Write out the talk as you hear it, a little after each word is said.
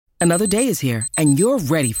Another day is here, and you're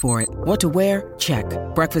ready for it. What to wear? Check.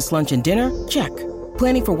 Breakfast, lunch, and dinner? Check.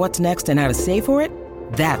 Planning for what's next and how to save for it?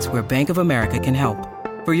 That's where Bank of America can help.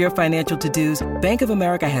 For your financial to-dos, Bank of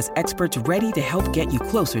America has experts ready to help get you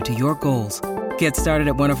closer to your goals. Get started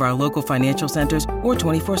at one of our local financial centers or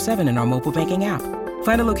 24/7 in our mobile banking app.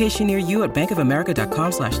 Find a location near you at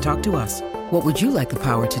bankofamerica.com/talktous. What would you like the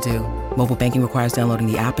power to do? Mobile banking requires downloading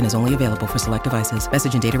the app and is only available for select devices.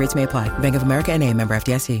 Message and data rates may apply. Bank of America N.A., member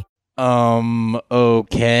FDIC.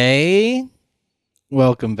 Okay.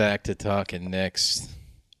 Welcome back to Talking Knicks.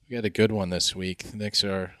 We got a good one this week. The Knicks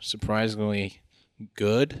are surprisingly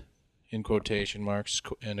good, in quotation marks,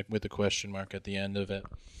 and with a question mark at the end of it.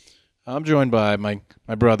 I'm joined by my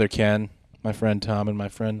brother Ken, my friend Tom, and my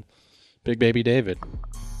friend Big Baby David.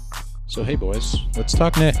 So, hey, boys, let's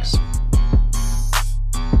talk Knicks.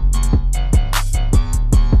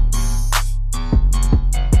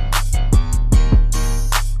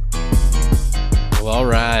 Well, all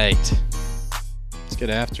right. Let's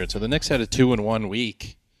get after it. So the Knicks had a 2-1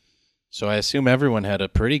 week. So I assume everyone had a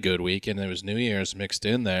pretty good week, and there was New Year's mixed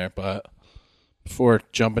in there. But before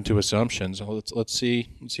jumping to assumptions, let's see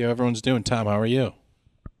how everyone's doing. Tom, how are you?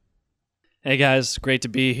 Hey guys, great to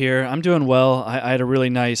be here. I'm doing well. I had a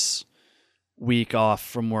really nice week off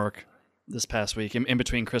from work this past week. In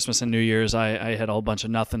between Christmas and New Year's, I had a whole bunch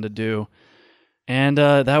of nothing to do, and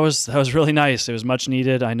that was really nice. It was much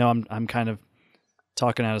needed. I know I'm kind of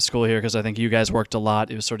talking out of school here because I think you guys worked a lot.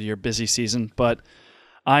 It was sort of your busy season, but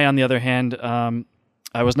I, on the other hand,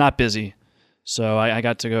 I was not busy. So I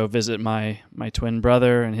got to go visit my twin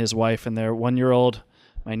brother and his wife and their 1-year-old,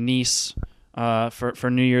 my niece, for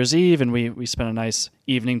New Year's Eve, and we spent a nice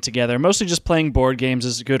evening together, mostly just playing board games.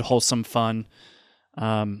 It's good, wholesome fun.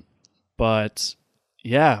 But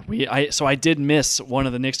yeah, I did miss one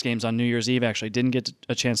of the Knicks games on New Year's Eve, actually. Didn't get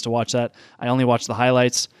a chance to watch that. I only watched the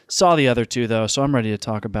highlights. Saw the other two, though, so I'm ready to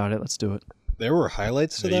talk about it. Let's do it. There were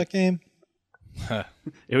highlights to that game?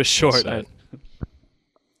 It was short.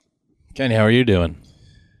 Kenny, how are you doing?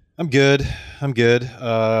 I'm good.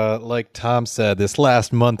 Like Tom said, this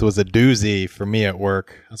last month was a doozy for me at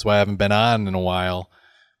work. That's why I haven't been on in a while.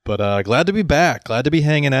 But glad to be back. Glad to be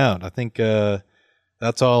hanging out. I think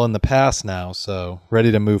that's all in the past now, so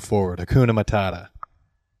ready to move forward. Hakuna Matata.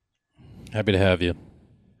 Happy to have you.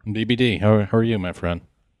 BBD, how are you, my friend?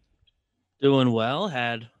 Doing well.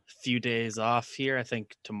 Had a few days off here. I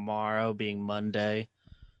think tomorrow being Monday.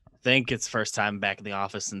 I think it's first time back in the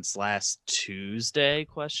office since last Tuesday, ?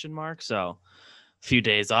 So a few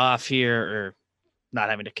days off here, or not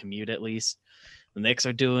having to commute at least. The Knicks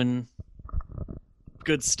are doing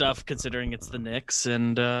good stuff considering it's the Knicks,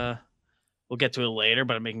 and we'll get to it later,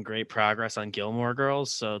 but I'm making great progress on Gilmore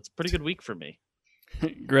Girls, so it's a pretty good week for me.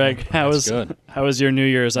 Greg, how was your New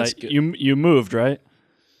Year's? You moved, right?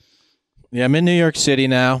 Yeah, I'm in New York City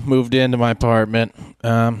now. Moved into my apartment.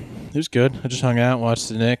 It was good. I just hung out, watched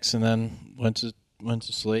the Knicks, and then went to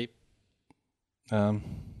sleep. I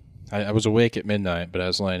was awake at midnight, but I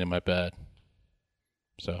was laying in my bed.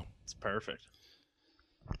 So it's perfect.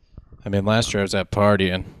 I mean, last year I was at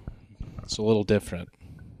partying. It's a little different.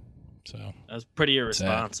 So that was pretty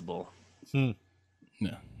irresponsible.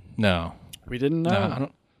 No. We didn't know. No,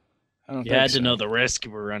 I don't you think had so. to know the risk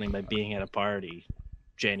you were running by being at a party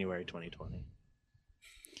January 2020.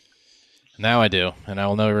 Now I do, and I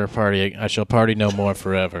will never party. I shall party no more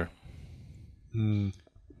forever.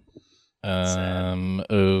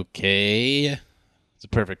 Okay. It's a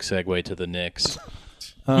perfect segue to the Knicks.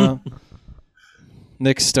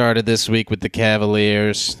 Knicks started this week with the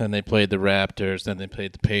Cavaliers, then they played the Raptors, then they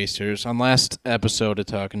played the Pacers. On last episode of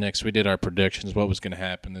Talking Knicks, we did our predictions, what was going to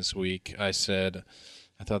happen this week. I said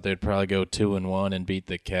I thought they'd probably go 2-1 and beat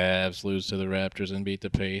the Cavs, lose to the Raptors, and beat the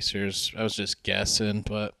Pacers. I was just guessing,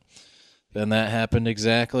 but then that happened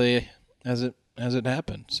exactly as it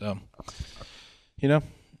happened. So,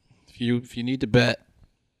 if you need to bet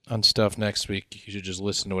on stuff next week, you should just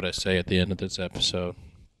listen to what I say at the end of this episode.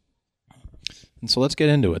 And so let's get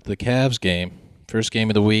into it. The Cavs game, first game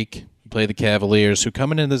of the week. We play the Cavaliers, who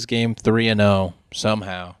coming into this game 3-0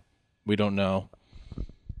 somehow. We don't know.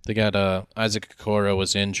 They got Isaac Okoro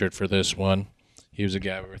was injured for this one. He was a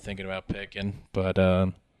guy we were thinking about picking, but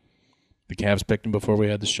the Cavs picked him before we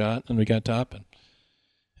had the shot, and we got Toppin.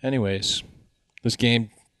 Anyways, this game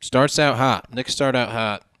starts out hot. Knicks start out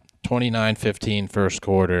hot, 29-15 first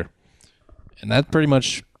quarter, and that pretty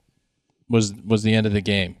much was the end of the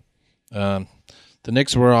game. The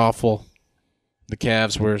Knicks were awful. The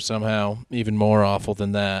Cavs were somehow even more awful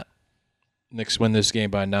than that. Knicks win this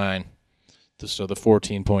game by 9. So the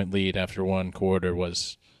 14-point lead after one quarter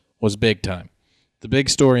was big time. The big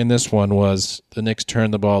story in this one was the Knicks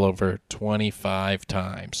turned the ball over 25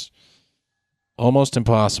 times. Almost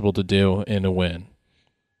impossible to do in a win.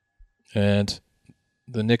 And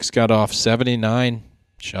the Knicks got off 79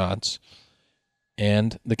 shots,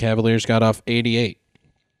 and the Cavaliers got off 88.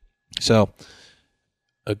 So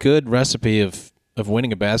a good recipe of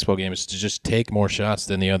winning a basketball game is to just take more shots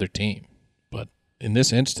than the other team. But in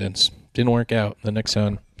this instance, didn't work out. The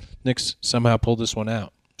Knicks somehow pulled this one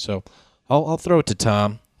out. So I'll throw it to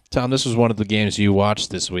Tom. Tom, this was one of the games you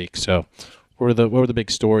watched this week. So what were the big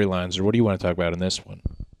storylines, or what do you want to talk about in this one?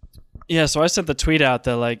 Yeah, so I sent the tweet out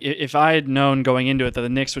that like if I had known going into it that the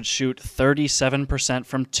Knicks would shoot 37%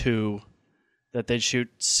 from two, that they'd shoot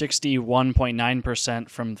 61.9%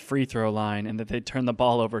 from the free throw line, and that they'd turn the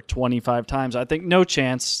ball over 25 times, I think no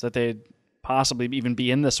chance that they'd possibly even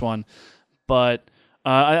be in this one. But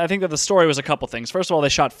I think that the story was a couple things. First of all, they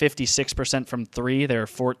shot 56% from three. They were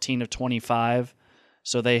 14 of 25.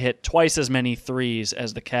 So they hit twice as many threes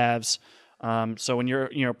as the Cavs. So when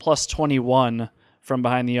you're plus 21 from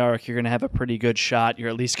behind the arc, you're going to have a pretty good shot. You're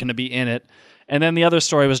at least going to be in it. And then the other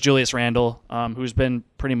story was Julius Randle, who's been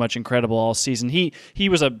pretty much incredible all season. He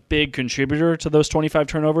was a big contributor to those 25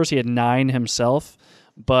 turnovers. He had 9 himself,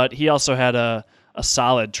 but he also had a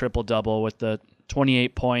solid triple-double with the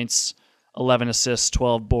 28 points, 11 assists,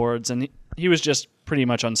 12 boards, and he was just pretty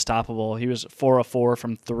much unstoppable. He was 4 of 4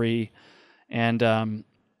 from 3, and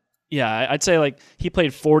I'd say like he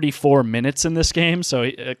played 44 minutes in this game, so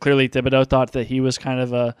clearly Thibodeau thought that he was kind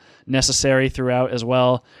of necessary throughout as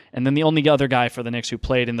well. And then the only other guy for the Knicks who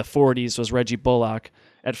played in the 40s was Reggie Bullock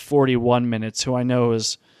at 41 minutes, who I know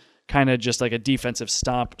is kind of just like a defensive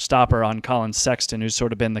stopper on Colin Sexton, who's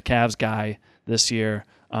sort of been the Cavs guy this year.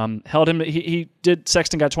 Held him.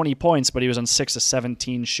 Sexton got 20 points, but he was on 6 of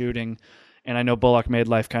 17 shooting, and I know Bullock made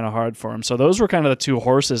life kind of hard for him. So those were kind of the two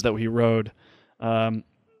horses that we rode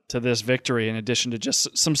to this victory, in addition to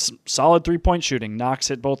just some solid three-point shooting. Knox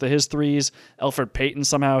hit both of his threes. Elfrid Payton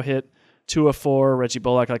somehow hit 2 of 4. Reggie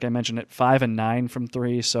Bullock, like I mentioned, hit 5 and 9 from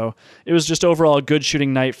 3. So it was just overall a good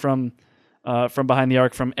shooting night from behind the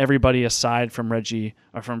arc from everybody aside from Reggie,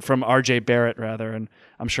 or from RJ Barrett rather, and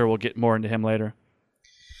I'm sure we'll get more into him later.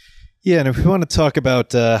 Yeah, and if we want to talk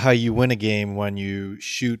about how you win a game when you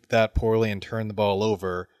shoot that poorly and turn the ball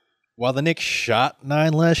over, while the Knicks shot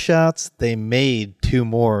 9 less shots, they made 2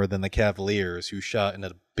 more than the Cavaliers, who shot an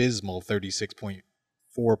abysmal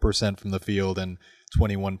 36.4% from the field and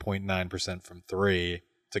 21.9% from 3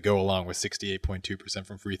 to go along with 68.2%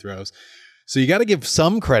 from free throws. So you got to give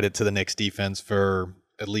some credit to the Knicks defense for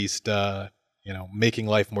at least making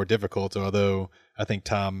life more difficult, although I think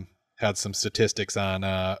Tom had some statistics on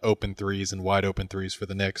open threes and wide open threes for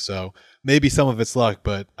the Knicks. So maybe some of it's luck,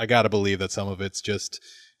 but I got to believe that some of it's just,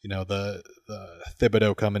 the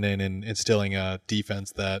Thibodeau coming in and instilling a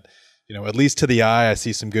defense that, at least to the eye, I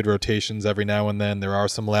see some good rotations every now and then. There are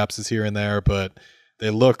some lapses here and there, but they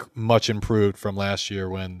look much improved from last year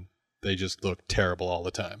when they just looked terrible all the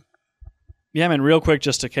time. Yeah, man, real quick,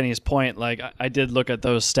 just to Kenny's point, like I did look at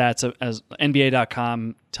those stats as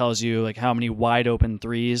NBA.com tells you like how many wide open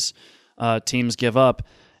threes teams give up.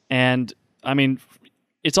 And I mean,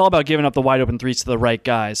 it's all about giving up the wide open threes to the right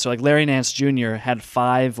guys. So like Larry Nance Jr. had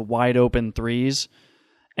 5 wide open threes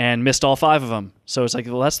and missed all 5 of them. So it's like,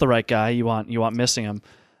 well, that's the right guy. You want missing him.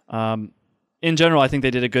 In general, I think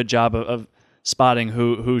they did a good job of spotting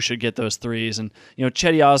who should get those threes. And,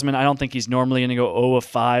 Cedi Osman, I don't think he's normally going to go 0 of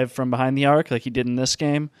 5 from behind the arc like he did in this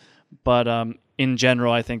game. But in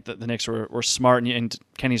general, I think that the Knicks were smart. And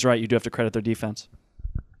Kenny's right, you do have to credit their defense.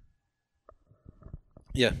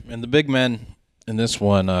 Yeah, and the big men in this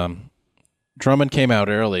one, Drummond came out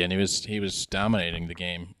early, and he was dominating the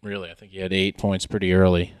game, really. I think he had 8 points pretty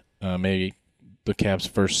early, maybe the Cavs'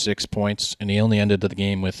 first 6 points, and he only ended the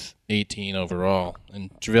game with 18 overall. And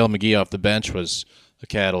JaVale McGee off the bench was a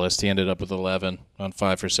catalyst. He ended up with 11 on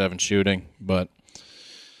 5 for 7 shooting. But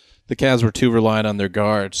the Cavs were too reliant on their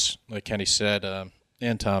guards, like Kenny said,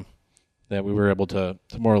 and Tom, that we were able to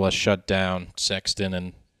more or less shut down Sexton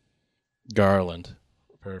and Garland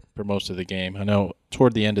for most of the game. I know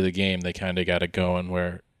toward the end of the game they kind of got it going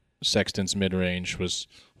where Sexton's mid-range was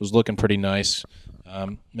looking pretty nice,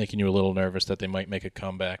 making you a little nervous that they might make a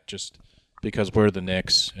comeback just because we're the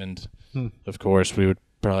Knicks, and of course we would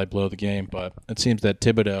probably blow the game. But it seems that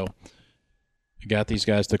Thibodeau got these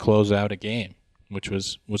guys to close out a game, which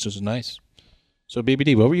was nice. So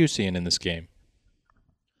BBD, what were you seeing in this game?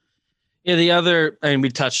 Yeah, we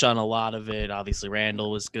touched on a lot of it. Obviously,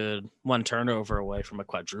 Randall was good. 1 turnover away from a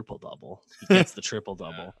quadruple-double. He gets the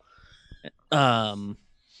triple-double. The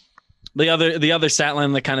other stat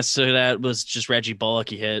line that kind of stood out was just Reggie Bullock.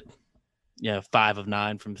 He hit 5 of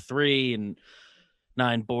 9 from 3 and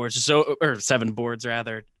 9 boards, or 7 boards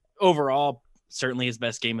rather. Overall, certainly his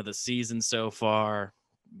best game of the season so far.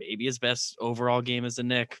 Maybe his best overall game as a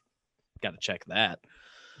Knick. Got to check that.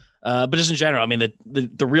 But just in general, I mean,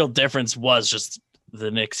 the real difference was just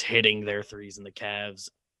the Knicks hitting their threes and the Cavs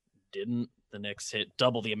didn't. The Knicks hit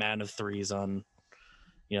double the amount of threes on,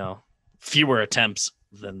 fewer attempts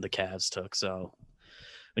than the Cavs took. So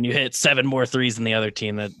when you hit 7 more threes than the other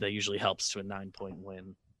team, that usually helps to a 9-point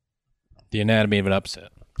win. The anatomy of an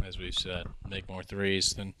upset, as we've said. Make more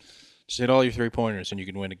threes, then just hit all your 3-pointers and you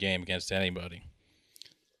can win a game against anybody.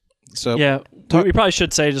 So yeah, we probably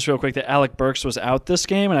should say just real quick that Alec Burks was out this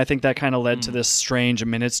game, and I think that kind of led to this strange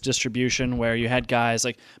minutes distribution where you had guys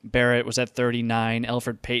like Barrett was at 39,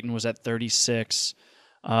 Elfrid Payton was at 36,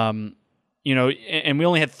 and we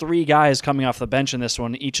only had 3 guys coming off the bench in this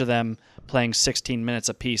one, each of them playing 16 minutes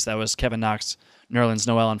apiece. That was Kevin Knox, Nerlens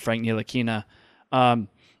Noel, and Frank Ntilikina. I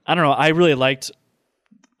don't know. I really liked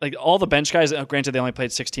all the bench guys. Granted, they only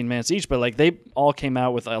played 16 minutes each, but they all came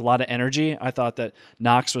out with a lot of energy. I thought that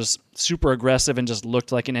Knox was super aggressive and just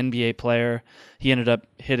looked like an NBA player. He ended up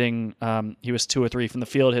hitting. He was 2 or 3 from the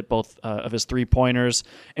field, hit both of his 3-pointers,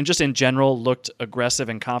 and just in general looked aggressive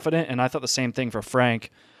and confident. And I thought the same thing for Frank,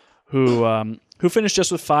 who finished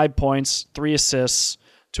just with 5 points, 3 assists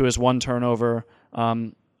to his 1 turnover,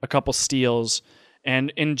 a couple steals.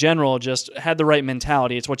 And in general, just had the right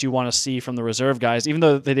mentality. It's what you want to see from the reserve guys, even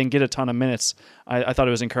though they didn't get a ton of minutes. I thought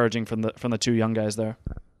it was encouraging from the 2 young guys there.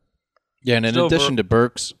 Yeah, and in addition to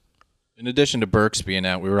Burks being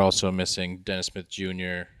out, we were also missing Dennis Smith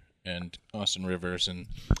Jr. and Austin Rivers, and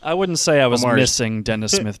I wouldn't say I was missing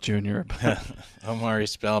Dennis Smith Jr. Omari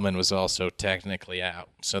Spellman was also technically out,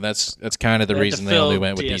 so that's kind of the reason they only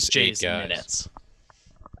went with these 8 guys. Minutes.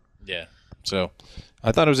 Yeah, so.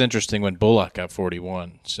 I thought it was interesting when Bullock got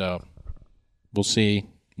 41, so we'll see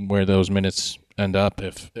where those minutes end up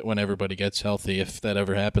when everybody gets healthy, if that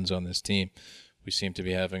ever happens on this team. We seem to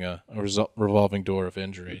be having a revolving door of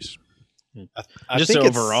injuries. Just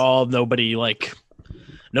overall, nobody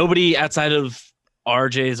outside of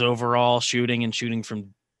RJ's overall shooting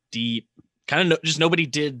from deep, just nobody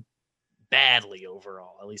did badly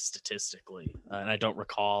overall, at least statistically. And I don't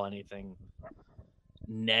recall anything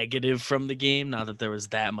negative from the game. Not that there was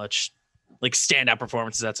that much standout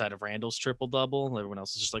performances outside of Randall's triple-double. Everyone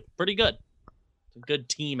else is just pretty good. It's a good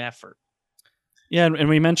team effort. Yeah, and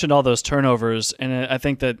we mentioned all those turnovers, and I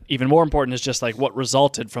think that even more important is just what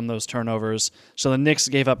resulted from those turnovers. So the Knicks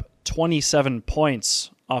gave up 27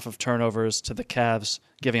 points off of turnovers to the Cavs,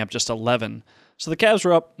 giving up just 11. So the Cavs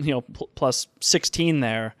were up, plus 16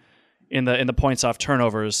 there in the points off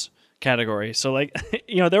turnovers category. So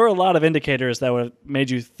there were a lot of indicators that would have made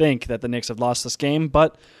you think that the Knicks had lost this game,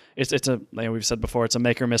 but it's we've said before, it's a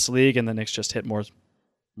make or miss league, and the Knicks just hit more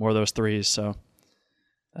of those threes. So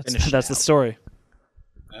that's the story.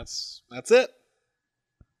 That's it.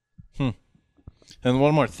 And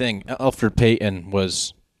one more thing, Elfrid Payton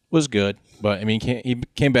was good, but I mean he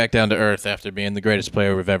came back down to earth after being the greatest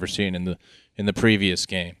player we've ever seen in the previous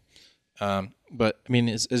game. But I mean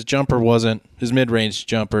his jumper wasn't, his mid-range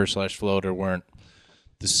jumper / floater weren't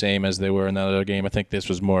the same as they were in that other game. I think this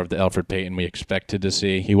was more of the Elfrid Payton we expected to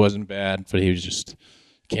see. He wasn't bad, but he was just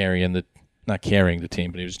not carrying the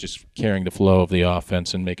team, but he was just carrying the flow of the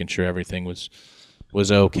offense and making sure everything was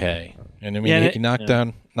okay. And I mean, he knocked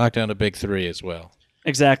down a big 3 as well.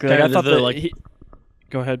 Exactly. I thought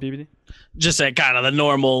go ahead, BBD. Just a kind of the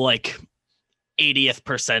normal 80th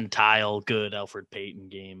percentile good Elfrid Payton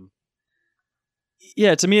game.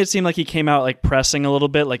 Yeah, to me it seemed like he came out pressing a little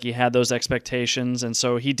bit, he had those expectations, and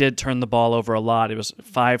so he did turn the ball over a lot. It was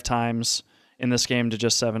 5 times in this game to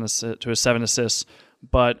just 7 assists,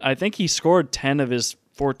 but I think he scored 10 of his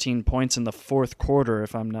 14 points in the fourth quarter,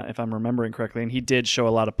 if I'm remembering correctly, and he did show a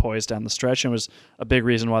lot of poise down the stretch, and was a big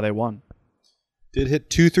reason why they won. Did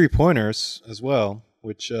hit 2 3-pointers as well,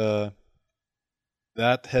 which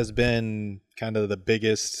that has been kind of the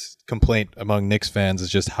biggest complaint among Knicks fans,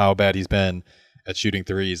 is just how bad he's been at shooting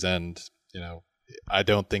threes. And I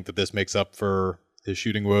don't think that this makes up for his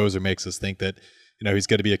shooting woes or makes us think that he's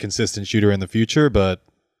going to be a consistent shooter in the future, but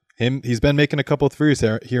he's been making a couple of threes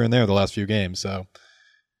here and there the last few games, so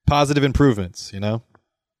positive improvements. On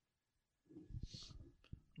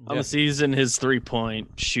the season, his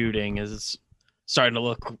 3-point shooting is starting to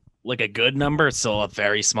look like a good number. It's still a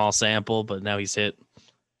very small sample, but now he's hit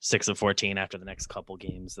 6 of 14 after the next couple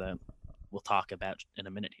games that we'll talk about in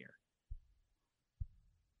a minute here.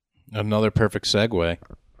 Another perfect segue.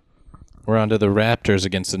 We're on to the Raptors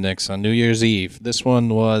against the Knicks on New Year's Eve. This one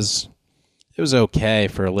was okay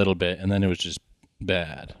for a little bit, and then it was just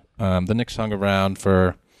bad. The Knicks hung around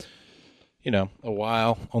for, a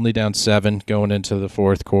while, only down 7 going into the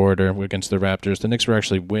fourth quarter against the Raptors. The Knicks were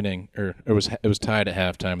actually winning, or it was tied at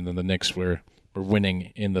halftime, and then the Knicks were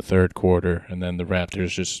winning in the third quarter, and then the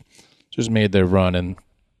Raptors just made their run, and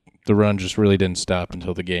the run just really didn't stop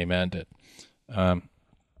until the game ended.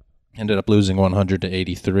 Ended up losing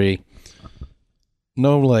 100-83.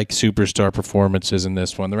 No superstar performances in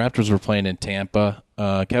this one. The Raptors were playing in Tampa.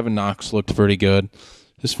 Kevin Knox looked pretty good.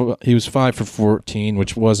 He was 5 for 14,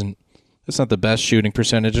 which it's not the best shooting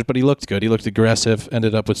percentage, but he looked good. He looked aggressive.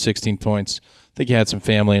 Ended up with 16 points. I think he had some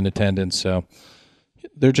family in attendance, so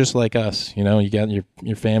they're just like us. You got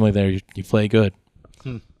your family there. You play good.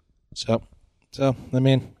 So I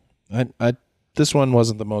mean, I this one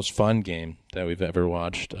wasn't the most fun game that we've ever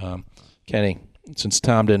watched. Kenny, since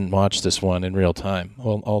Tom didn't watch this one in real time,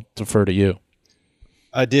 I'll defer to you.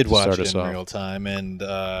 I did watch it in real time, and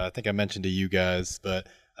I think I mentioned to you guys, but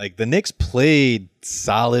the Knicks played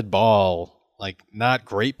solid ball, not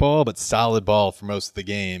great ball, but solid ball for most of the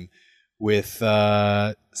game. With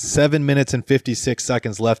 7 minutes and 56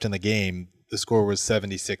 seconds left in the game, the score was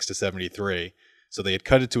 76-73. So they had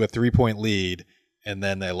cut it to a 3-point lead, and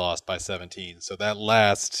then they lost by 17. So that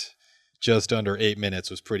last just under 8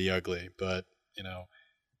 minutes was pretty ugly. But,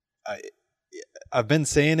 I've been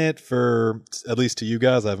saying it for, at least to you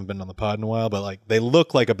guys, I haven't been on the pod in a while, but they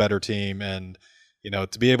look like a better team. And,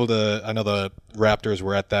 to be able to, I know the Raptors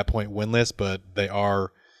were at that point winless, but they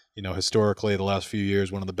are, historically the last few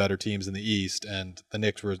years, one of the better teams in the East. And the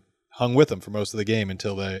Knicks were hung with them for most of the game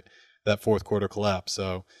until that fourth quarter collapse.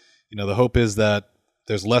 So, the hope is that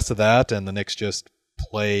there's less of that and the Knicks just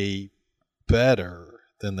play better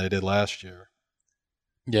than they did last year.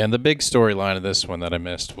 Yeah, and the big storyline of this one that I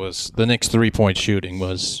missed was the Knicks' 3-point shooting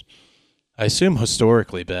was, I assume,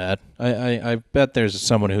 historically bad. I bet there's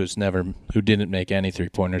someone who didn't make any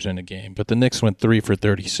 3-pointers in a game, but the Knicks went 3 for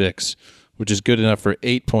 36, which is good enough for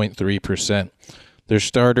 8.3%. Their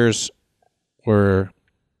starters were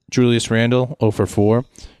Julius Randle, 0 for 4,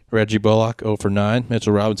 Reggie Bullock, 0 for 9,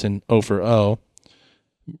 Mitchell Robinson, 0 for 0,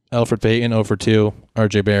 Elfrid Payton, 0 for 2,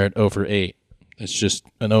 RJ Barrett, 0 for 8. It's just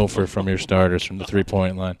an over from your starters from the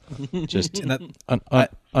 3-point line. Just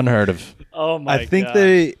unheard of. Oh my god! I think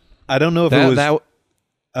I don't know if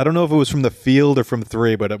it was from the field or from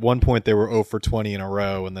 3, but at one point they were 0 for 20 in a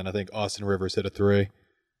row, and then I think Austin Rivers hit a 3.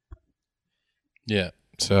 Yeah.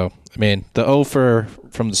 So I mean, the over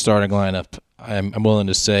from the starting lineup, I'm willing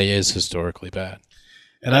to say is historically bad.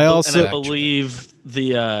 And I believe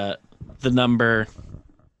the number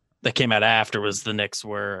that came out after was the Knicks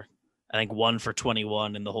were, I think, 1 for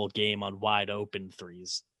 21 in the whole game on wide open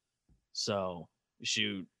threes. So you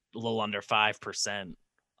shoot a little under 5%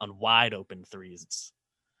 on wide open threes. It's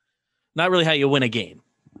not really how you win a game.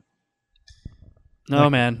 No,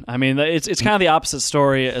 man. I mean, it's kind of the opposite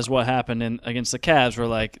story as what happened against the Cavs,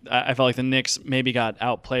 where I felt like the Knicks maybe got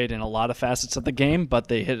outplayed in a lot of facets of the game, but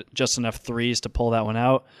they hit just enough threes to pull that one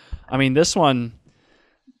out. I mean, this one,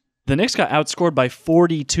 the Knicks got outscored by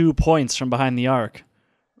 42 points from behind the arc.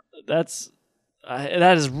 That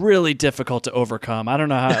is really difficult to overcome. I don't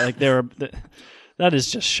know how that is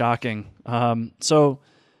just shocking. So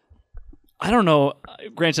I don't know.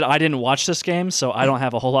 Granted, I didn't watch this game, so I don't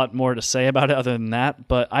have a whole lot more to say about it other than that.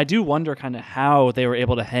 But I do wonder kind of how they were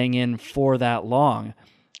able to hang in for that long,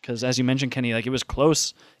 because as you mentioned, Kenny, it was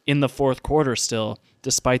close in the fourth quarter still,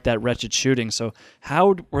 despite that wretched shooting. So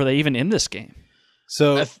how were they even in this game?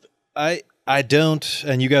 So I don't,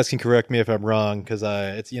 and you guys can correct me if I'm wrong, because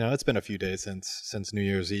it's been a few days since New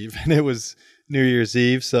Year's Eve, and it was New Year's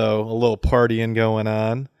Eve, so a little partying going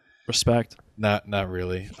on. Respect. Not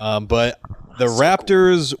really. But the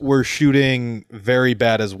Raptors were shooting very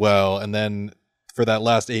bad as well, and then for that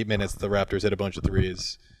last 8 minutes, the Raptors hit a bunch of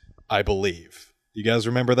threes, I believe. You guys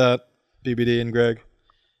remember that, BBD and Greg?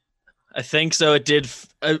 I think so. It did.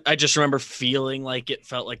 I just remember feeling like it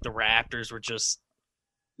felt like the Raptors were just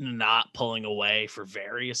not pulling away for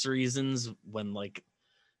various reasons, when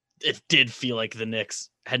it did feel like the Knicks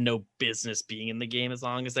had no business being in the game as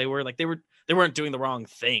long as they were. They weren't doing the wrong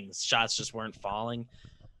things. Shots just weren't falling.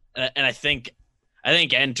 And I think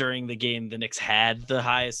entering the game, the Knicks had the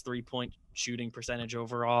highest 3-point shooting percentage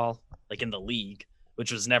overall, in the league,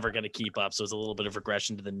 which was never going to keep up. So it was a little bit of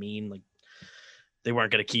regression to the mean. They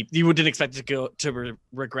weren't going to keep. You didn't expect it to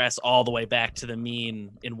regress all the way back to the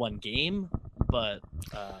mean in one game, but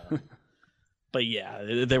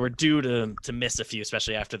yeah, they were due to miss a few,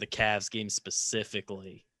 especially after the Cavs game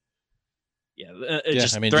specifically. Yeah, the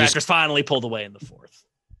Raptors finally pulled away in the fourth.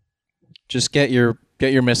 Just get your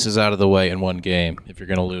misses out of the way in one game if you're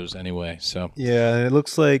going to lose anyway. So yeah, it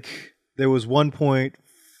looks like there was one point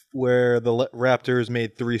where the Raptors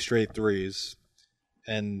made 3 straight threes,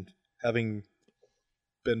 and having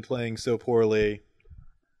been playing so poorly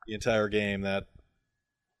the entire game, that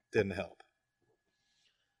didn't help.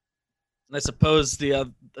 I suppose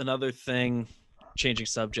another thing, changing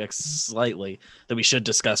subjects slightly, that we should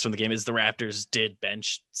discuss from the game is the Raptors did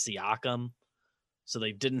bench Siakam, so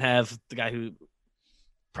they didn't have the guy who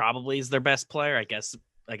probably is their best player. I guess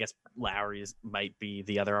Lowry might be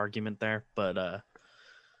the other argument there, but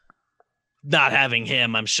not having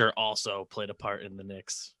him, I'm sure, also played a part in the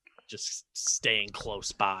Knicks just staying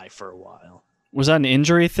close by for a while. Was that an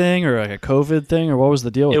injury thing or like a COVID thing, or what was the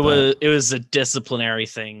deal with that? It was a disciplinary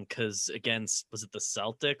thing because was it the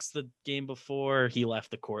Celtics the game before? He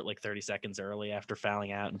left the court like 30 seconds early after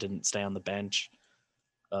fouling out and didn't stay on the bench.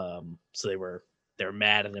 So they were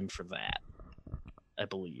mad at him for that, I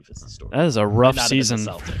believe is the story. That is a rough Not season.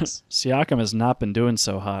 Celtics. Siakam has not been doing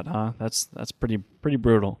so hot, huh? That's pretty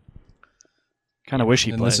brutal. Kind of wish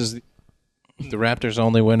he played. This is the Raptors'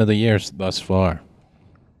 only win of the year thus far.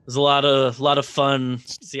 There's a lot of fun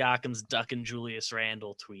Siakam's ducking Julius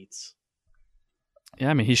Randle tweets. Yeah,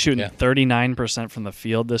 I mean, he's shooting 39% from the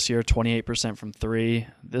field this year, 28% from 3.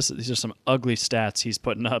 These are some ugly stats he's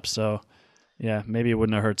putting up. So, yeah, maybe it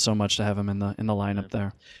wouldn't have hurt so much to have him in the lineup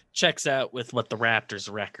there. Checks out with what the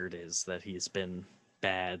Raptors' record is, that he's been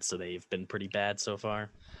bad, so they've been pretty bad so far.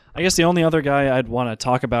 I guess the only other guy I'd want to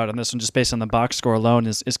talk about on this one, just based on the box score alone,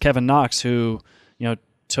 is Kevin Knox, who,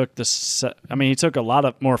 took he took a lot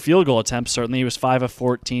of more field goal attempts. Certainly, he was 5 of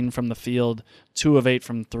 14 from the field, 2 of 8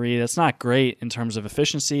 from 3. That's not great in terms of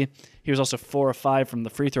efficiency. He was also 4 of 5 from the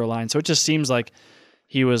free throw line. So it just seems like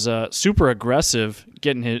he was super aggressive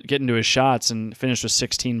getting to his shots and finished with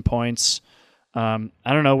 16 points. I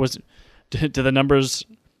don't know. Do the numbers?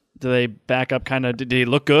 Do they back up? Did he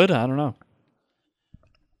look good? I don't know.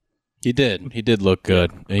 He did. He did look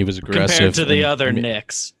good. He was aggressive compared to the other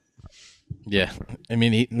Knicks. Yeah, I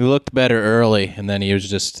mean, he looked better early, and then he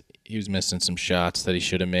was missing some shots that he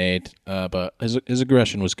should have made. But his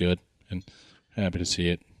aggression was good, and happy to see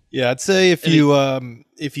it. Yeah, I'd say if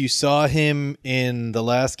you saw him in the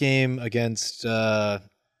last game against the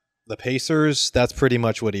Pacers, that's pretty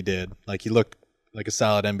much what he did. Like, he looked like a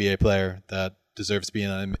solid NBA player that deserves to be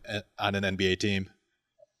on an NBA team.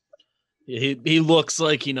 He looks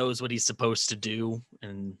like he knows what he's supposed to do,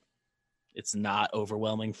 and it's not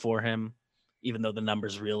overwhelming for him, even though the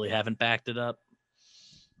numbers really haven't backed it up.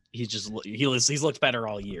 He's looked better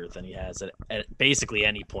all year than he has at basically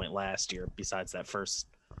any point last year, besides that first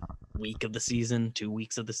week of the season, 2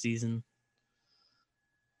 weeks of the season.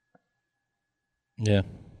 Yeah.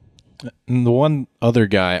 And the one other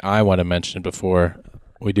guy I want to mention before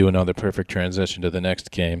we do another perfect transition to the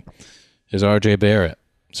next game is R.J. Barrett.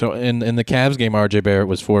 So in the Cavs game, R.J. Barrett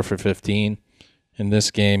was 4 for 15. In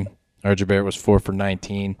this game, R.J. Barrett was 4 for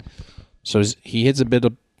 19. So he hits a bit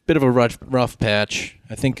of a rough patch.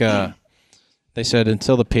 I think they said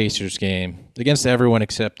until the Pacers game, against everyone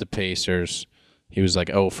except the Pacers, he was like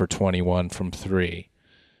 0 for 21 from 3,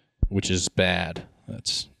 which is bad.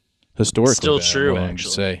 That's historically still bad, true, I'm actually.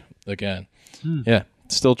 To say again. Yeah,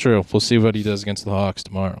 it's still true. We'll see what he does against the Hawks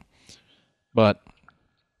tomorrow. But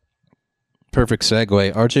perfect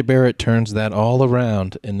segue. R.J. Barrett turns that all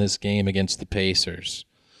around in this game against the Pacers,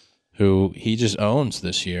 who he just owns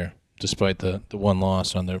this year, despite the one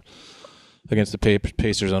loss against the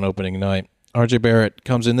Pacers on opening night. R.J. Barrett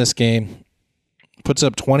comes in this game, puts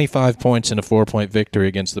up 25 points in a 4-point victory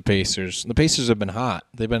against the Pacers. The Pacers have been hot.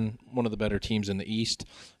 They've been one of the better teams in the East.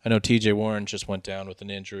 I know T.J. Warren just went down with an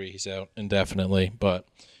injury. He's out indefinitely, but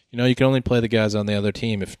you can only play the guys on the other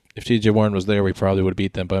team. If T.J. Warren was there, we probably would have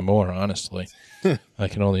beat them by more, honestly. I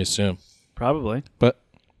can only assume. Probably. But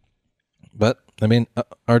I mean,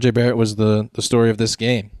 R.J. Barrett was the story of this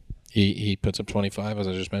game. He puts up 25, as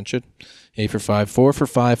I just mentioned, 8 for 5, 4 for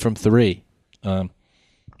 5 from 3.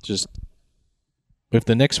 Just if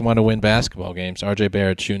the Knicks want to win basketball games, R.J.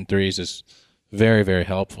 Barrett shooting threes is very, very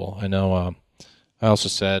helpful. I know. I also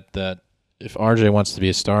said that if R.J. wants to be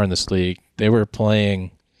a star in this league, they were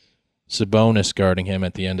playing Sabonis guarding him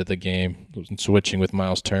at the end of the game, switching with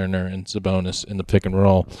Miles Turner and Sabonis in the pick and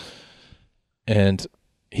roll, and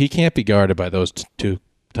he can't be guarded by those two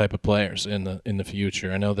type of players in the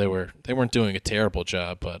future. I know they weren't doing a terrible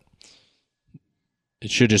job, but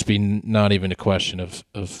it should just be not even a question of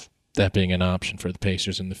that being an option for the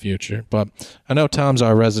Pacers in the future. But I know Tom's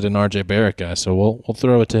our resident R.J. Barrett guy, so we'll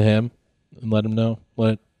throw it to him and let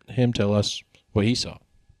him tell us what he saw.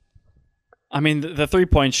 I mean, the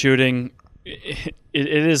 3-point shooting, it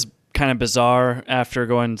is kind of bizarre after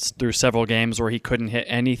going through several games where he couldn't hit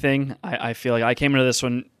anything. I feel like I came into this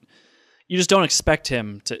one, you just don't expect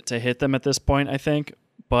him to hit them at this point, I think.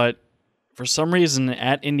 But for some reason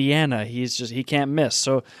at Indiana, he can't miss.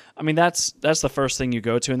 So I mean that's the first thing you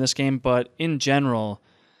go to in this game. But in general,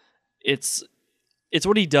 it's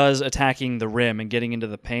what he does attacking the rim and getting into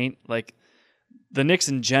the paint. Like the Knicks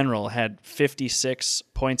in general had 56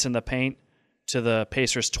 points in the paint to the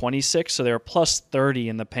Pacers 26, so they were plus 30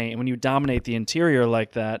 in the paint. And when you dominate the interior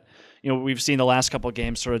like that, we've seen the last couple of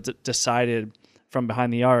games sort of decided from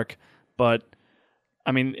behind the arc. But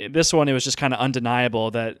I mean, this one, it was just kind of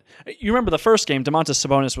undeniable that you remember the first game, Domantas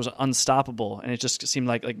Sabonis was unstoppable, and it just seemed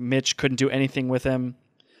like Mitch couldn't do anything with him.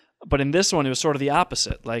 But in this one, it was sort of the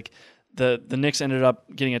opposite. Like the Knicks ended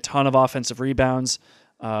up getting a ton of offensive rebounds.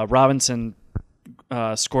 Robinson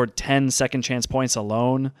scored 10 second chance points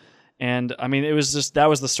alone. And I mean, it was just, that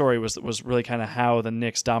was the story, was really kind of how the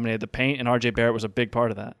Knicks dominated the paint, and RJ Barrett was a big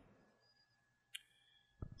part of that.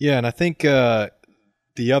 Yeah, and I think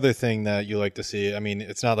the other thing that you like to see, I mean,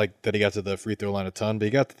 it's not like that he got to the free throw line a ton, but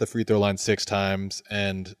he got to the free throw line 6 times,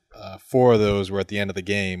 and 4 of those were at the end of the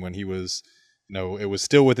game when he was, it was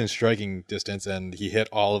still within striking distance, and he hit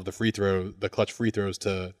all of the clutch free throws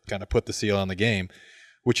to kind of put the seal on the game,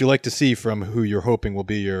 which you like to see from who you're hoping will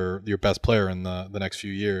be your best player in the next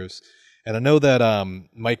few years. And I know that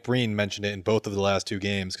Mike Breen mentioned it in both of the last 2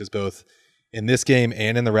 games, because both in this game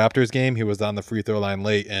and in the Raptors game, he was on the free throw line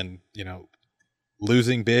late, and,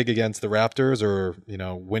 losing big against the Raptors or,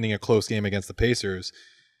 winning a close game against the Pacers.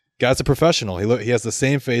 Guy's a professional. He has the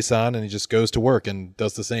same face on, and he just goes to work and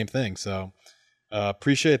does the same thing. So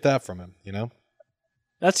appreciate that from him,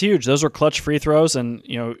 That's huge. Those were clutch free throws, and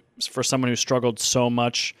for someone who struggled so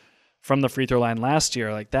much from the free throw line last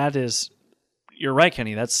year, like that is, you're right,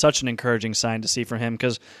 Kenny. That's such an encouraging sign to see from him,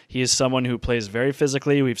 because he is someone who plays very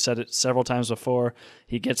physically. We've said it several times before.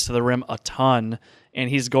 He gets to the rim a ton, and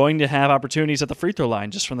he's going to have opportunities at the free throw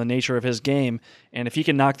line just from the nature of his game. And if he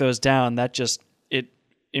can knock those down, it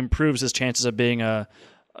improves his chances of being a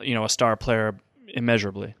star player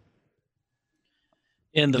immeasurably.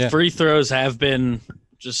 And the free throws have been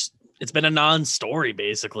it's been a non-story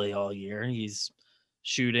basically all year. He's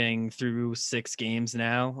shooting through 6 games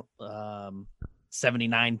now,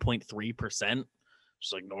 79.3%, which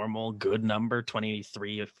is like normal, good number,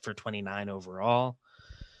 23 for 29 overall.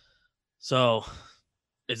 So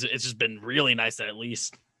it's just been really nice that at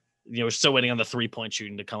least, we're still waiting on the 3-point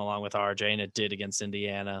shooting to come along with RJ, and it did against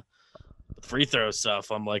Indiana. But the free throw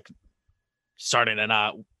stuff, I'm like starting to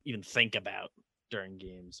not even think about during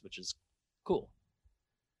games, which is cool.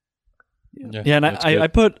 Yeah, and I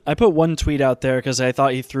put one tweet out there because I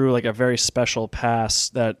thought he threw like a very special pass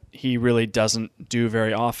that he really doesn't do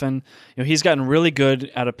very often. He's gotten really good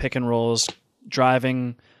out of pick and rolls,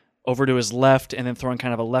 driving over to his left and then throwing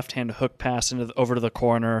kind of a left-hand hook pass over to the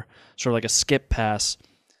corner, sort of like a skip pass.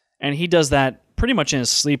 And he does that pretty much in his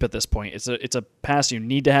sleep at this point. It's a pass you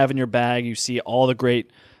need to have in your bag. You see all the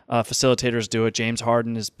great facilitators do it. James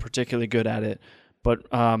Harden is particularly good at it, but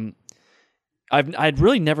I'd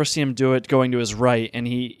really never seen him do it going to his right, and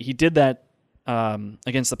he did that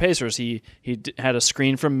against the Pacers. He had a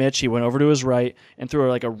screen from Mitch. He went over to his right and threw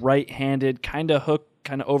like a right-handed kind of hook,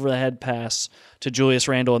 kind of over-the-head pass to Julius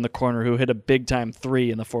Randle in the corner, who hit a big-time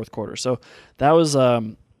 3 in the fourth quarter. So that was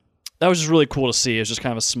just really cool to see. It was just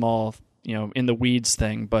kind of a small, in the weeds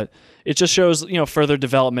thing, but it just shows further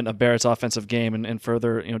development of Barrett's offensive game and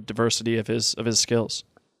further diversity of his skills.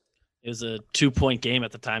 It was a 2-point game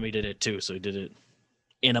at the time he did it too, so he did it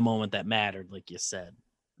in a moment that mattered, like you said.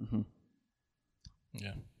 Mm-hmm.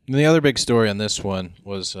 Yeah. And the other big story on this one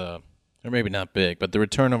was, or maybe not big, but the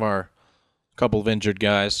return of our couple of injured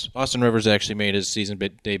guys. Austin Rivers actually made his season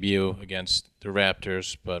debut against the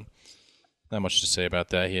Raptors, but not much to say about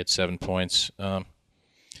that. He had 7 points.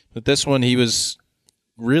 But this one, he was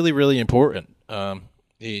really, really important.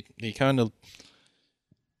 He kind of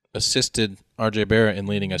assisted RJ Barrett in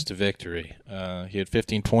leading us to victory. He had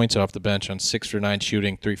 15 points off the bench on 6 for 9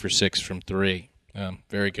 shooting, 3 for 6 from 3.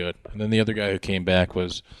 Very good. And then the other guy who came back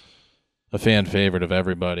was a fan favorite of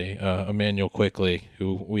everybody, Immanuel Quickley,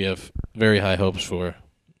 who we have very high hopes for.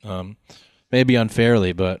 Maybe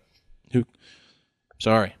unfairly, but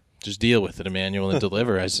sorry. Just deal with it, Immanuel, and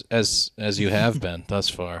deliver as you have been thus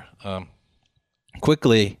far.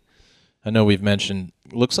 Quickley, I know we've mentioned,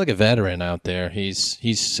 looks like a veteran out there.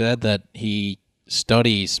 He's said that he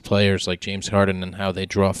studies players like James Harden and how they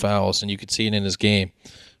draw fouls, and you could see it in his game,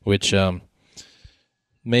 which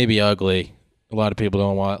may be ugly. A lot of people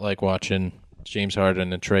don't like watching James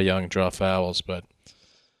Harden and Trae Young draw fouls, but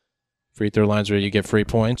free throw lines where you get free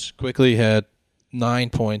points. Quickley had 9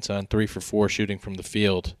 points on 3 for 4 shooting from the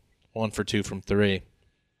field, 1 for 2 from 3.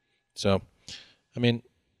 So, I mean,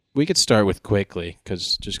 we could start with Quickly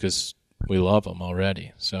because we love him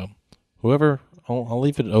already. So whoever, I'll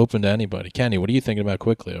leave it open to anybody. Kenny, what are you thinking about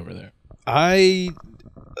Quickly over there? I'm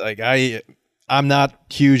not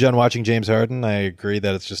huge on watching James Harden. I agree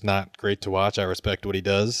that it's just not great to watch. I respect what he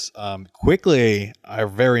does. Quickly, I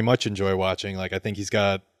very much enjoy watching. Like, I think he's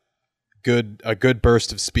got a good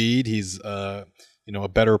burst of speed. He's a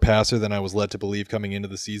better passer than I was led to believe coming into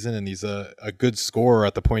the season, and he's a good scorer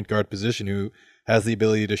at the point guard position who has the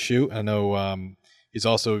ability to shoot. I know he's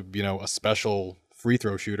also a special free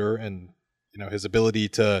throw shooter, and his ability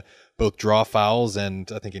to both draw fouls,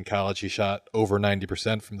 and I think in college he shot over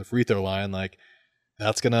 90% from the free throw line. Like,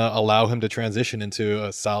 that's going to allow him to transition into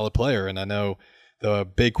a solid player. And I know the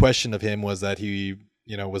big question of him was that he,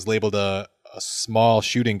 was labeled a small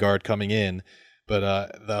shooting guard coming in, but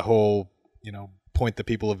the whole, point that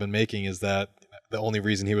people have been making is that the only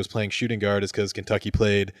reason he was playing shooting guard is because Kentucky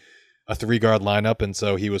played a 3-guard lineup, and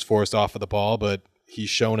so he was forced off of the ball. But he's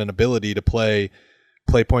shown an ability to play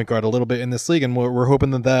point guard a little bit in this league, and we're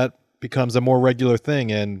hoping that becomes a more regular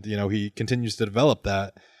thing, and he continues to develop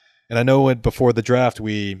that. And I know before the draft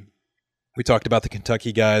we talked about the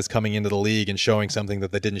Kentucky guys coming into the league and showing something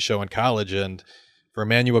that they didn't show in college, and for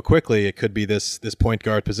Immanuel Quickley, it could be this point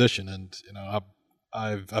guard position. And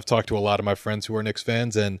I've talked to a lot of my friends who are Knicks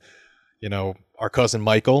fans, and our cousin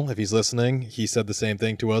Michael, if he's listening, he said the same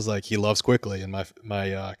thing to us. Like, he loves Quickley, and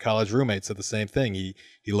my college roommate said the same thing.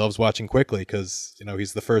 He loves watching Quickley because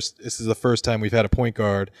he's the first. This is the first time we've had a point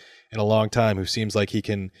guard in a long time who seems like he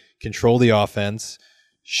can control the offense,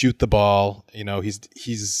 shoot the ball. He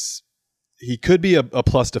could be a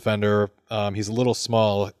plus defender. He's a little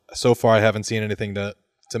small. So far, I haven't seen anything to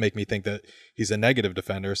make me think that he's a negative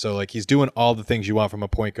defender. So, like, he's doing all the things you want from a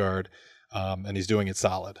point guard, and he's doing it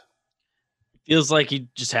solid. Feels like he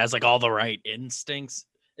just has like all the right instincts.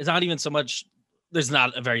 It's not even so much. There's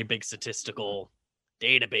not a very big statistical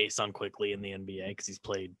database on Quickley in the NBA because he's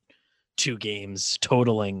played 2 games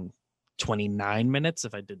totaling 29 minutes,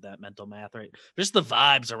 if I did that mental math right. Just the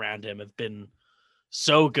vibes around him have been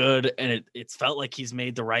so good, and it's felt like he's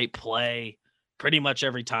made the right play pretty much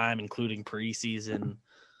every time, including preseason.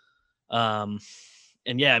 And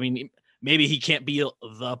yeah, I mean, maybe he can't be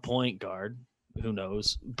the point guard. Who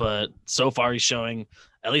knows? But so far he's showing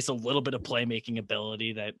at least a little bit of playmaking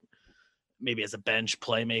ability that maybe as a bench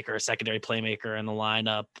playmaker, a secondary playmaker in the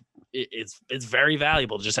lineup, it's very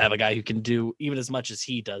valuable to just have a guy who can do even as much as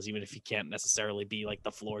he does, even if he can't necessarily be like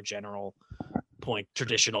the floor general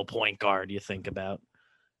traditional point guard you think about.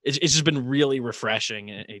 It's just been really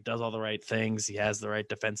refreshing. He does all the right things. He has the right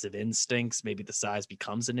defensive instincts. Maybe the size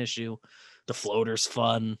becomes an issue. The floater's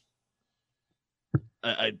fun.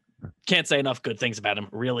 I can't say enough good things about him.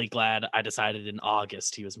 Really glad I decided in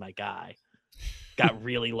August he was my guy. Got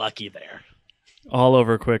really lucky there. All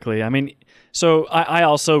over Quickly. I mean, so I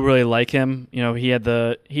also really like him. He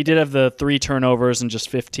did have the 3 turnovers in just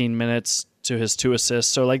 15 minutes to his 2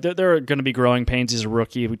 assists. So like there are going to be growing pains. He's a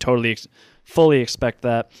rookie. We totally fully expect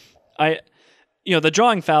that. The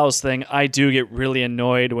drawing fouls thing, I do get really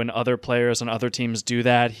annoyed when other players on other teams do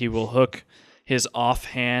that. He will hook his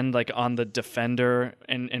offhand like on the defender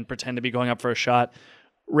and pretend to be going up for a shot.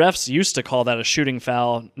 Refs used to call that a shooting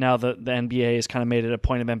foul. Now the NBA has kind of made it a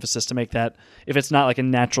point of emphasis to make that if it's not like a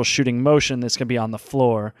natural shooting motion, it's going to be on the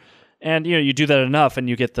floor. And you do that enough and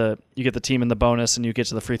you get the team in the bonus and you get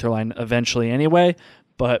to the free throw line eventually anyway.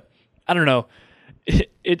 But I don't know.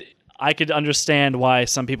 I could understand why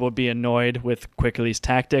some people would be annoyed with Quickly's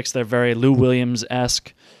tactics. They're very Lou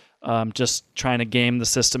Williams-esque, just trying to game the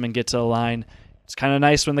system and get to the line. It's kind of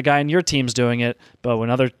nice when the guy in your team's doing it, but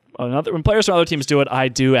when players from other teams do it, I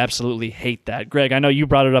do absolutely hate that. Greg, I know you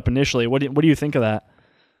brought it up initially. What do you think of that?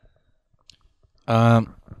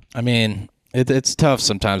 I mean, it's tough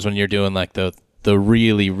sometimes when you're doing like the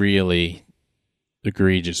really, really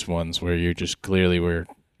egregious ones where you're just clearly where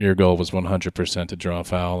your goal was 100% to draw a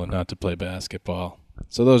foul and not to play basketball.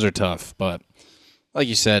 So those are tough, but like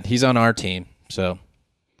you said, he's on our team, so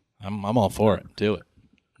I'm all for it. Do it.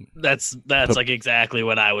 That's like exactly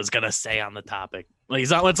what I was gonna say on the topic. Like,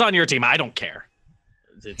 it's on your team. I don't care.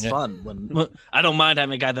 It's fun when I don't mind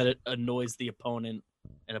having a guy that annoys the opponent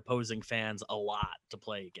and opposing fans a lot to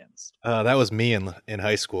play against. That was me in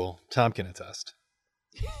high school. Tom can attest.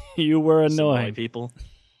 You were annoying people.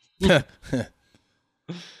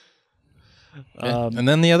 And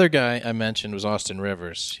then the other guy I mentioned was Austin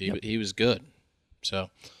Rivers. He was good. So,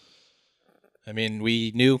 I mean,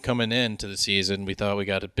 we knew coming into the season, we thought we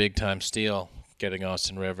got a big-time steal getting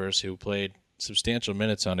Austin Rivers, who played substantial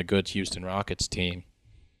minutes on a good Houston Rockets team.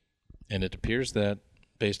 And it appears that,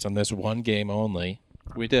 based on this one game only,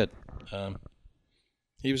 we did.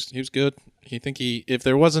 He was good. If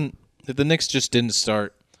the Knicks just didn't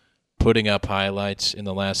start putting up highlights in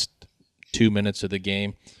the last 2 minutes of the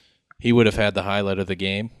game, he would have had the highlight of the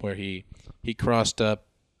game where he crossed up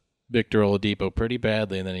Victor Oladipo pretty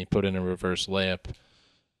badly, and then he put in a reverse layup.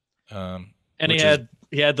 And he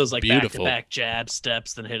had those like back-to-back jab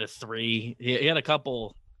steps, then hit a three. He had a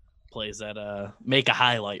couple plays that make a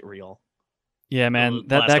highlight reel. Yeah, man,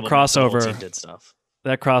 that crossover did stuff.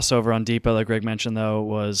 That crossover on Depot that Greg mentioned though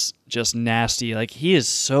was just nasty. Like he is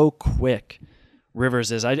so quick.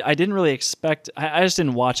 Rivers is. I didn't really expect. I just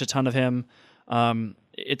didn't watch a ton of him.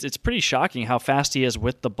 It's pretty shocking how fast he is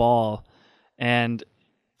with the ball, and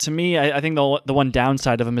to me, I think the one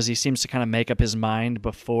downside of him is he seems to kind of make up his mind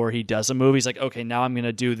before he does a move. He's like, okay, now I'm going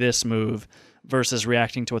to do this move versus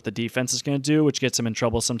reacting to what the defense is going to do, which gets him in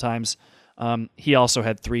trouble sometimes. He also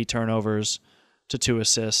had 3 turnovers to 2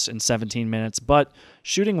 assists in 17 minutes, but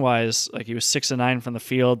shooting-wise, like he was 6 of 9 from the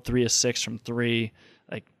field, 3 of 6 from 3.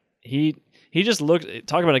 Like he just looked.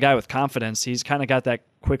 Talk about a guy with confidence. He's kind of got that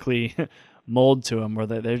quickly mold to him, where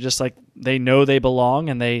they're just like they know they belong,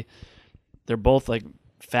 and they're both like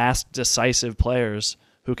fast, decisive players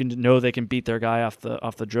who can know they can beat their guy off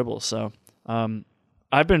the dribble. So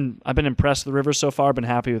I've been impressed with Rivers so far. Been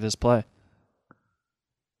happy with his play.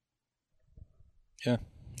 Yeah,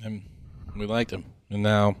 we liked him. And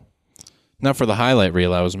now for the highlight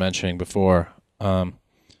reel I was mentioning before.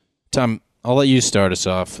 Tom, I'll let you start us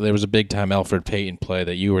off. There was a big time Elfrid Payton play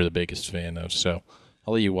that you were the biggest fan of, so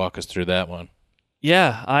I'll let you walk us through that one.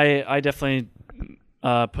 Yeah, I definitely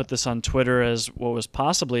put this on Twitter as what was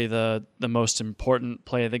possibly the most important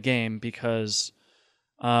play of the game because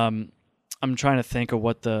I'm trying to think of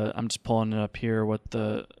I'm just pulling it up here, what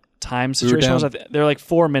the time situation was. There are like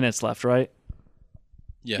 4 minutes left, right?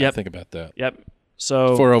 Yeah, yep. Think about that. Yep.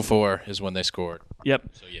 So 4:04 is when they scored. Yep.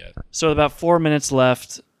 So yeah. So about 4 minutes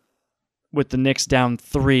left with the Knicks down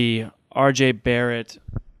 3. RJ Barrett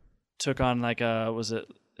took on like it was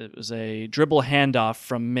a dribble handoff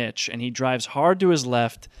from Mitch, and he drives hard to his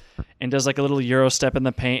left and does like a little Euro step in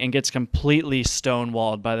the paint and gets completely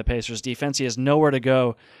stonewalled by the Pacers defense. He has nowhere to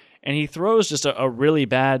go, and he throws just a really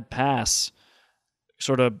bad pass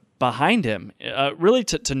sort of behind him, really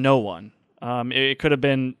to no one. It could have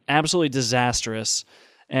been absolutely disastrous,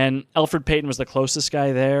 and Elfrid Payton was the closest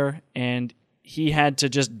guy there, and he had to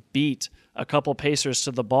just beat a couple Pacers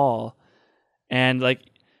to the ball, and like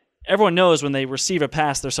everyone knows when they receive a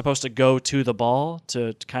pass, they're supposed to go to the ball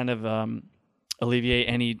to kind of alleviate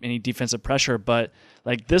any defensive pressure. But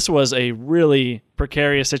like this was a really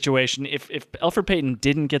precarious situation. If Elfrid Payton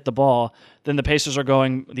didn't get the ball, then the Pacers are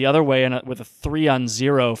going the other way with a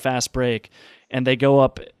 3-on-0 fast break, and they go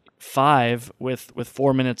up 5 with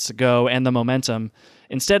 4 minutes to go and the momentum.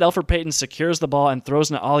 Instead, Elfrid Payton secures the ball and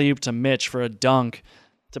throws an alley-oop to Mitch for a dunk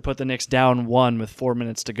to put the Knicks down 1 with 4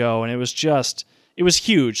 minutes to go, and it was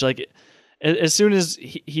huge. Like as soon as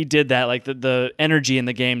he did that, like the energy in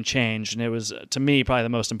the game changed, and it was to me probably the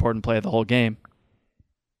most important play of the whole game.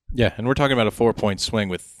 Yeah, and we're talking about a 4-point swing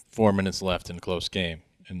with 4 minutes left in a close game,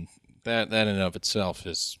 and that in and of itself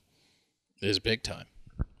is big time.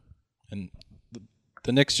 And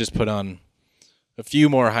the Knicks just put on a few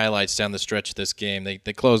more highlights down the stretch of this game.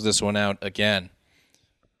 They closed this one out again,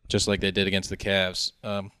 just like they did against the Cavs.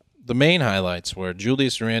 The main highlights were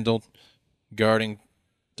Julius Randle guarding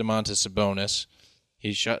Domantas Sabonis.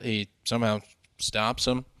 He somehow stops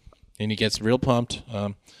him, and he gets real pumped.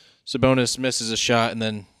 Sabonis misses a shot and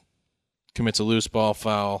then commits a loose ball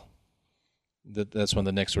foul. That's when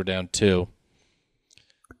the Knicks were down 2.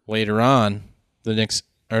 Later on, the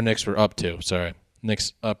Knicks were up 2. Sorry,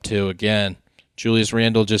 Knicks up 2 again. Julius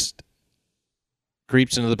Randle just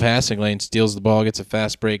creeps into the passing lane, steals the ball, gets a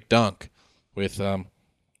fast break dunk with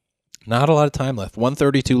not a lot of time left.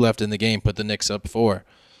 1:32 left in the game, put the Knicks up 4.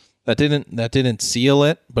 That didn't seal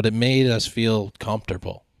it, but it made us feel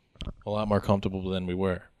comfortable, a lot more comfortable than we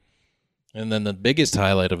were. And then the biggest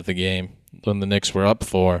highlight of the game, when the Knicks were up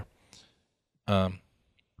 4,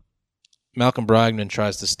 Malcolm Brogdon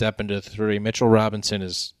tries to step into the 3. Mitchell Robinson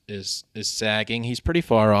is sagging. He's pretty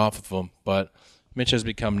far off of him, but Mitch has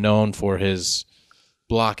become known for his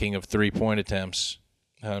blocking of 3-point attempts.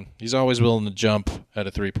 He's always willing to jump at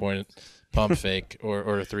a 3-point pump fake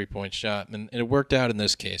or a 3-point shot, and it worked out in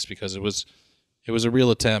this case because it was a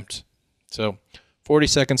real attempt. So 40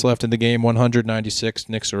 seconds left in the game, 196.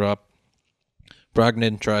 Knicks are up.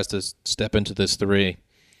 Brogdon tries to step into this 3.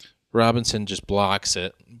 Robinson just blocks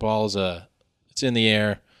it. It's in the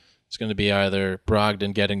air. It's going to be either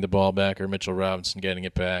Brogdon getting the ball back or Mitchell Robinson getting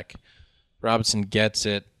it back. Robinson gets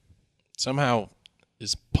it, somehow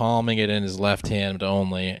is palming it in his left hand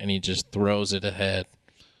only, and he just throws it ahead.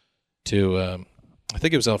 to I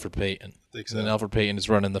think it was Alfred Payton. Think And then so. Alfred Payton is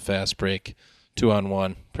running the fast break,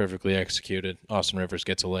 2-on-1, perfectly executed. Austin Rivers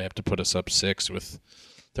gets a layup to put us up 6 with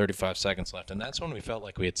 35 seconds left, and that's when we felt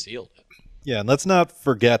like we had sealed it. Yeah, and let's not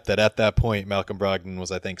forget that at that point, Malcolm Brogdon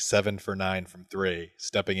was, I think, 7 for 9 from 3,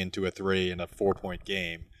 stepping into a 3 in a 4-point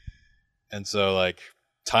game. And so, like,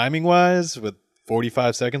 timing-wise, with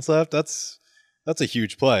 45 seconds left, that's a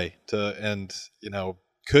huge play and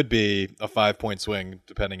could be a 5-point swing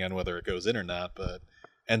depending on whether it goes in or not, but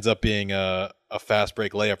ends up being a fast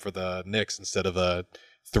break layup for the Knicks instead of a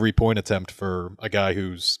 3-point attempt for a guy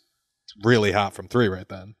who's really hot from 3 right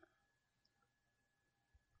then.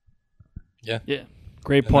 Yeah. Yeah,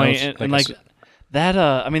 great And point. that was, And like I like said- that,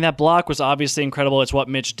 I mean, that block was obviously incredible. It's what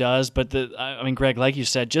Mitch does. But I mean, Greg, like you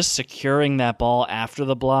said, just securing that ball after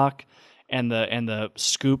the block and the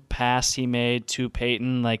scoop pass he made to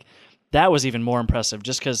Peyton, like that was even more impressive.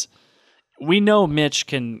 Just because we know Mitch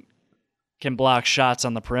can block shots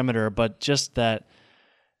on the perimeter, but just that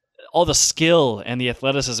all the skill and the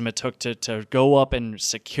athleticism it took to go up and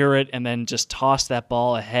secure it and then just toss that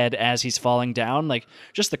ball ahead as he's falling down, like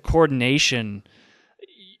just the coordination.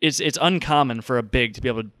 It's uncommon for a big to be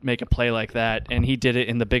able to make a play like that, and he did it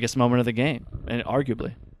in the biggest moment of the game, and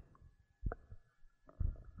arguably.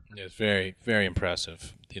 It was very, very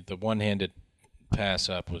impressive. The one-handed pass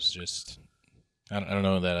up was just I don't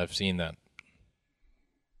know that I've seen that.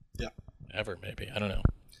 Yeah. Ever, maybe. I don't know.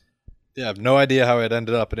 Yeah, I have no idea how it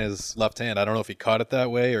ended up in his left hand. I don't know if he caught it that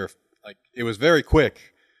way or if, like, it was very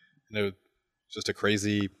quick. And it was just a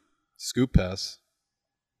crazy scoop pass.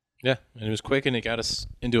 Yeah, and it was quick, and it got us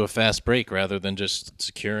into a fast break rather than just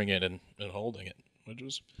securing it and holding it,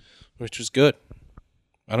 which was good.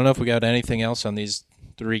 I don't know if we got anything else on these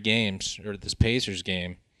 3 games or this Pacers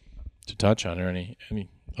game to touch on or any.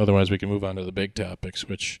 Otherwise, we can move on to the big topics,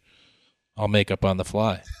 which I'll make up on the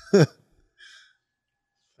fly. I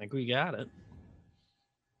think we got it.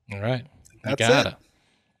 All right, That's you got it.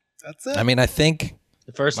 That's it. I mean, I think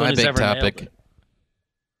The first my one who's big ever nailed topic.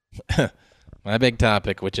 it. My big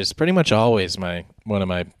topic, which is pretty much always one of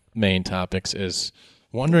my main topics, is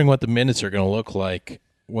wondering what the minutes are going to look like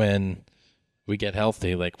when we get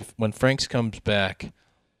healthy. Like when Franks comes back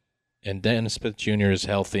and Dennis Smith Jr. is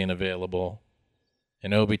healthy and available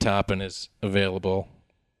and Obi Toppin is available,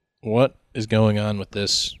 what is going on with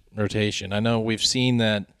this rotation? I know we've seen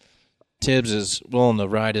that Tibbs is willing to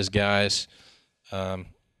ride his guys.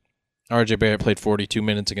 RJ Barrett played 42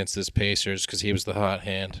 minutes against this Pacers because he was the hot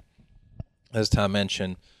hand. As Tom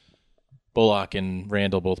mentioned, Bullock and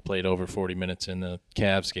Randall both played over 40 minutes in the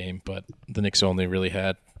Cavs game, but the Knicks only really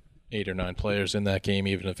had 8 or 9 players in that game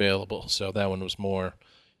even available, so that one was more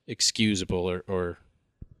excusable or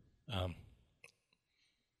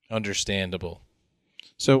understandable.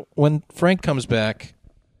 So when Frank comes back,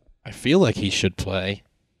 I feel like he should play.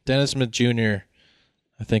 Dennis Smith Jr.,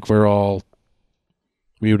 I think we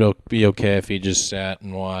would be okay if he just sat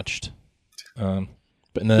and watched.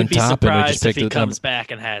 But then Would be Toppin, we surprised just if picked he the comes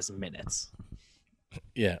back and has minutes.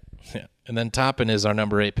 Yeah. And then Toppin is our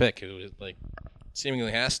number 8 pick, who like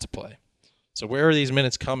seemingly has to play. So where are these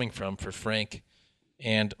minutes coming from for Frank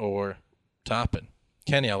and or Toppin?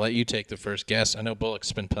 Kenny, I'll let you take the first guess. I know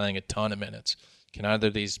Bullock's been playing a ton of minutes. Can either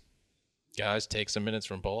of these guys take some minutes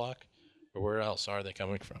from Bullock, or where else are they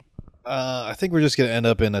coming from? I think we're just going to end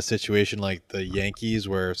up in a situation like the Yankees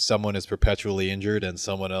where someone is perpetually injured and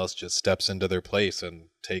someone else just steps into their place and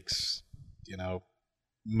takes,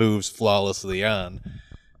 moves flawlessly on.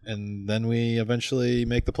 And then we eventually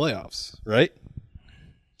make the playoffs, right?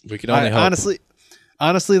 We can only hope.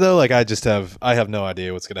 Honestly though, like I have no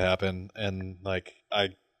idea what's going to happen. And like,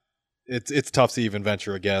 it's tough to even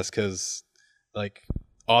venture a guess because like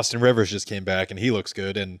Austin Rivers just came back and he looks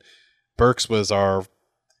good. And Burks was our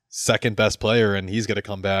second best player and he's going to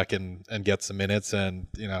come back and get some minutes. And,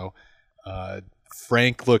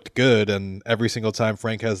 Frank looked good. And every single time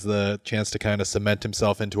Frank has the chance to kind of cement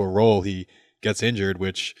himself into a role, he gets injured,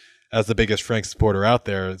 which as the biggest Frank supporter out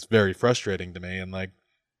there, it's very frustrating to me. And like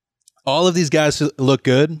all of these guys look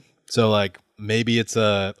good. So like maybe it's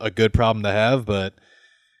a good problem to have, but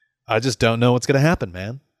I just don't know what's going to happen,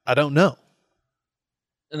 man. I don't know.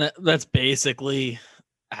 And that's basically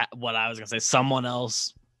what I was going to say. Someone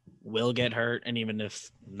else will get hurt, and even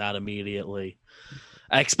if not immediately,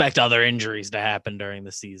 I expect other injuries to happen during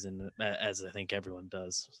the season, as I think everyone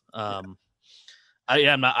does. I'm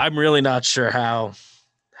really not sure how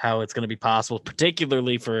it's going to be possible,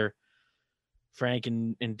 particularly for Frank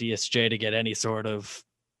and DSJ to get any sort of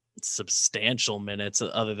substantial minutes,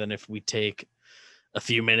 other than if we take a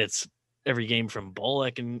few minutes every game from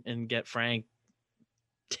Bullock and get Frank,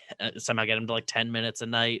 somehow get him to like 10 minutes a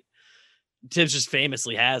night. Tibbs just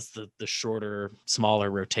famously has the shorter, smaller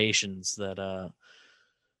rotations that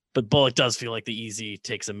but Bullock does feel like the easy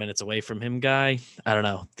take some minutes away from him guy. I don't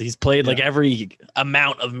know. He's played like every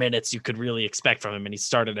amount of minutes you could really expect from him, and he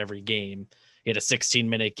started every game. He had a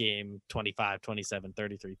 16-minute game, 25, 27,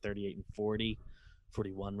 33, 38, and 40.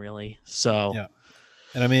 41, really. So, yeah.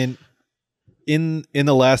 And I mean, in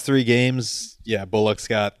the last 3 games, Bullock's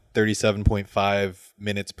got 37.5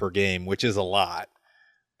 minutes per game, which is a lot.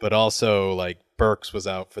 But also, like, Burks was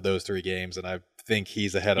out for those 3 games, and I think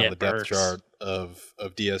he's ahead on the depth chart of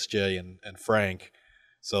DSJ and Frank.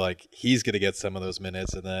 So, like, he's going to get some of those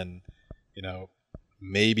minutes. And then,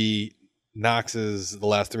 maybe Knox's the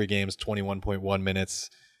last 3 games, 21.1 minutes.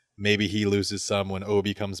 Maybe he loses some when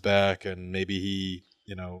Obi comes back, and maybe he,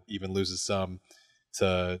 even loses some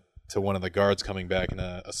to one of the guards coming back in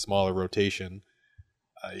a smaller rotation.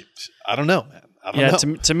 I don't know, man. I don't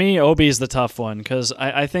know. To me, Obi is the tough one because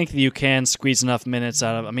I think that you can squeeze enough minutes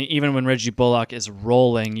out of. I mean, even when Reggie Bullock is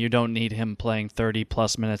rolling, you don't need him playing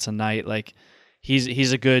 30+ minutes a night. Like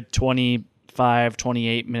he's a good 25,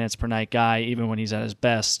 28 minutes per night guy, even when he's at his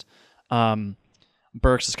best.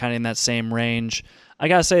 Burks is kind of in that same range. I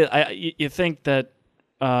gotta say, you think that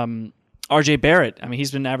R.J. Barrett. I mean,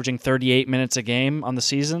 he's been averaging 38 minutes a game on the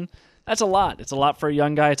season. That's a lot. It's a lot for a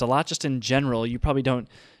young guy. It's a lot just in general. You probably don't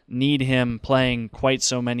need him playing quite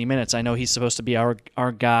so many minutes. I know he's supposed to be our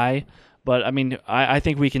guy, but I mean, I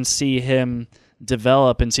think we can see him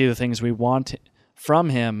develop and see the things we want from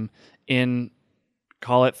him in,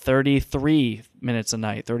 call it 33 minutes a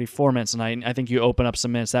night, 34 minutes a night. And I think you open up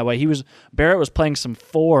some minutes that way. Barrett was playing some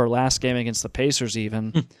 4 last game against the Pacers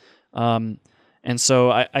even. And so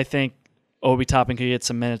I think Obi Toppin could get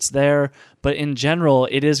some minutes there. But in general,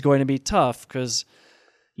 it is going to be tough because,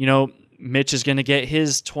 Mitch is going to get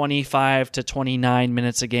his 25 to 29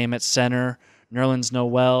 minutes a game at center. Nerlens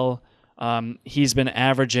Noel, he's been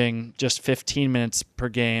averaging just 15 minutes per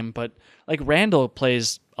game. But like Randall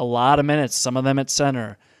plays a lot of minutes, some of them at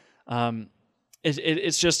center.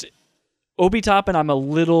 It's just Obi Toppin, I'm a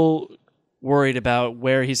little worried about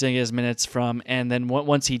where he's going to get his minutes from. And then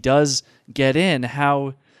once he does get in,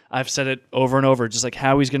 how... I've said it over and over, just like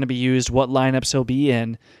how he's going to be used, what lineups he'll be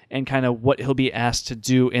in, and kind of what he'll be asked to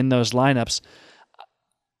do in those lineups.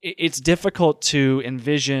 It's difficult to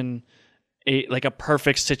envision a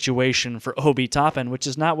perfect situation for Obi Toppin, which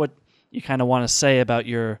is not what you kind of want to say about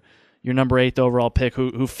your number 8th overall pick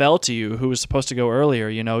who fell to you, who was supposed to go earlier.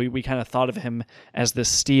 We kind of thought of him as this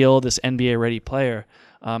steal, this NBA-ready player.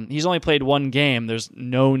 He's only played 1 game. There's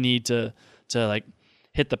no need to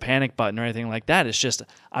hit the panic button or anything like that. It's just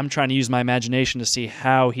I'm trying to use my imagination to see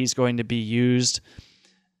how he's going to be used,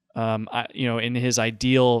 in his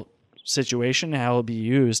ideal situation, how he'll be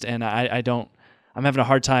used, and I'm having a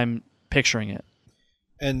hard time picturing it.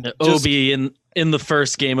 And Obi in the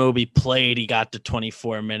first game Obi played, he got to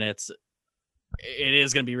 24 minutes. It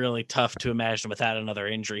is going to be really tough to imagine without another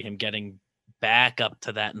injury him getting back up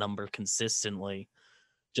to that number consistently.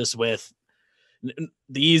 Just with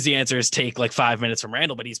the easy answer is take like 5 minutes from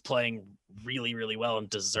Randall, but he's playing really, really well and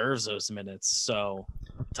deserves those minutes. So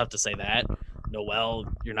tough to say that. Noel,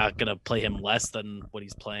 you're not going to play him less than what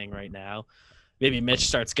he's playing right now. Maybe Mitch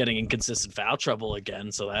starts getting inconsistent foul trouble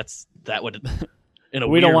again. So that would, in a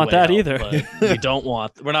we don't want that help, either.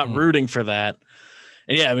 But we're not rooting for that.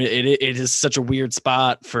 And yeah, I mean, it is such a weird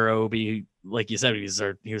spot for Obi. Like you said, he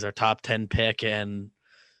was our top 10 pick, and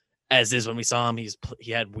as is when we saw him,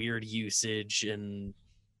 he had weird usage, and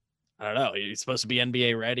I don't know. He's supposed to be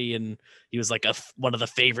NBA ready, and he was like one of the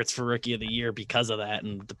favorites for Rookie of the Year because of that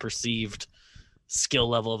and the perceived skill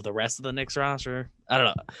level of the rest of the Knicks roster. I don't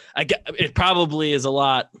know. It probably is a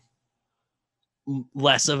lot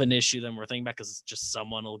less of an issue than we're thinking about because it's just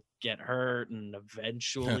someone will get hurt, and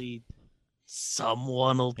eventually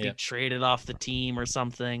someone will be traded off the team or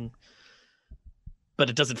something. But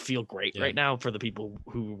it doesn't feel great right now for the people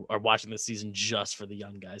who are watching this season just for the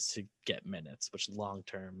young guys to get minutes, which long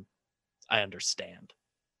term, I understand.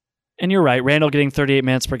 And you're right. Randall getting 38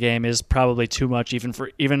 minutes per game is probably too much,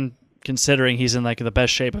 even considering he's in like the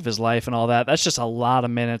best shape of his life and all that. That's just a lot of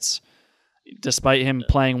minutes, despite him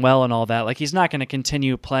playing well and all that. Like he's not going to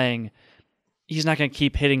continue playing. He's not going to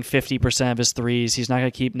keep hitting 50% of his threes. He's not going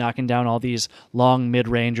to keep knocking down all these long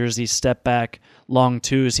mid-rangers, these step-back long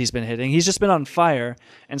twos he's been hitting. He's just been on fire,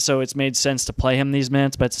 and so it's made sense to play him these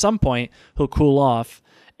minutes. But at some point, he'll cool off.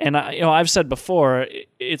 And I've said before,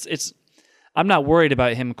 I'm not worried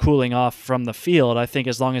about him cooling off from the field. I think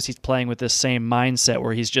as long as he's playing with this same mindset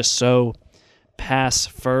where he's just so pass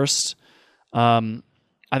first.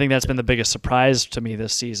 I think that's been the biggest surprise to me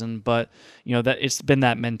this season, but that it's been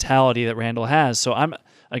that mentality that Randall has. So I'm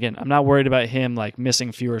again, I'm not worried about him like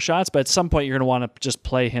missing fewer shots, but at some point you're going to want to just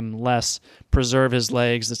play him less, preserve his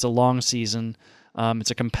legs. It's a long season.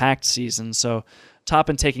 It's a compact season. So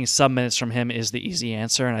Toppin taking some minutes from him is the easy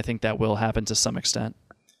answer, and I think that will happen to some extent.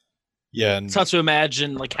 Yeah, and It's tough to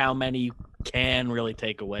imagine like how many can really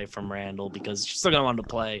take away from Randall because you're still gonna want him to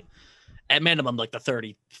play at minimum like the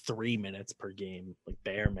 33 minutes per game, like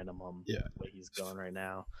bare minimum. Yeah, the way he's going right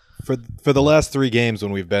now. For the last 3 games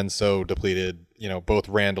when we've been so depleted, both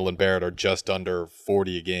Randall and Barrett are just under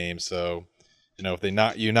 40 a game. So,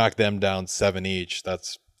 if you knock them down 7 each,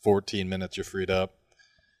 that's 14 minutes you're freed up.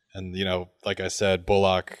 And like I said,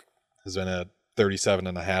 Bullock has been at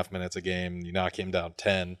 37.5 minutes a game. You knock him down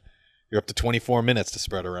 10, you're up to 24 minutes to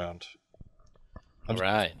spread around. All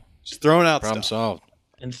right. Just throwing out Problem stuff. solved.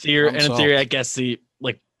 In theory, I guess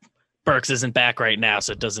Burks isn't back right now,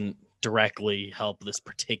 so it doesn't directly help this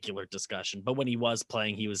particular discussion. But when he was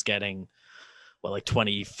playing, he was getting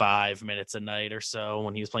 25 minutes a night or so.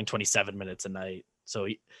 When he was playing 27 minutes a night, so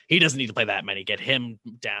he doesn't need to play that many. Get him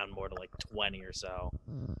down more to 20 or so.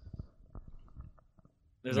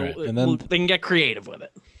 And then they can get creative with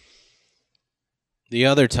it. the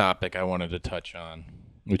other topic I wanted to touch on,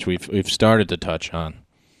 which we've started to touch on,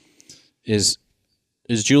 is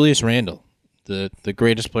Julius Randle, the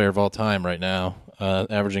greatest player of all time right now,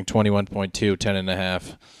 averaging 21.2,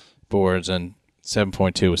 10.5 boards, and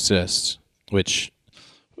 7.2 assists, which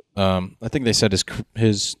I think they said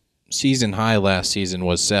his season high last season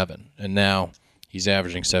was 7, and now he's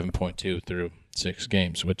averaging 7.2 through 6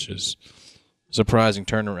 games, which is a surprising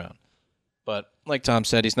turnaround. But like Tom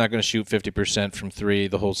said, he's not going to shoot 50% from 3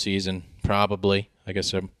 the whole season, probably. I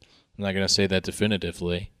guess I'm not going to say that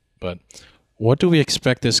definitively, but what do we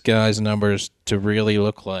expect this guy's numbers to really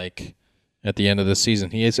look like at the end of the season?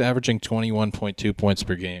 He is averaging 21.2 points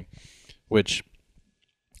per game, which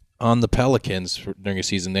on the Pelicans during a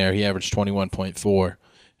season there, he averaged 21.4,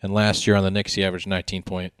 and last year on the Knicks, he averaged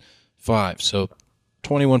 19.5. So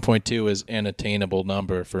 21.2 is an attainable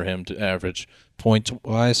number for him to average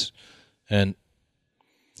point-wise, and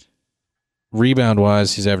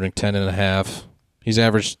rebound-wise, he's averaging 10.5. He's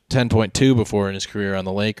averaged 10.2 before in his career on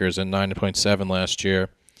the Lakers and 9.7 last year.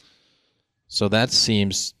 So that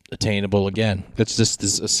seems attainable again. It's just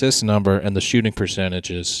this assist number and the shooting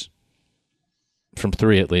percentages from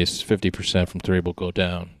 3 at least. 50% from 3 will go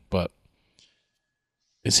down. But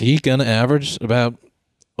is he going to average about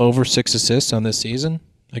over 6 assists on this season?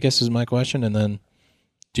 I guess is my question. And then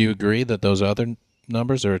do you agree that those other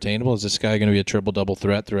numbers are attainable? Is this guy going to be a triple-double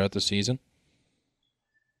threat throughout the season?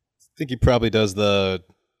 I think he probably does the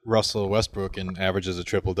Russell Westbrook and averages a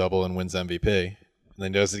triple-double and wins MVP. And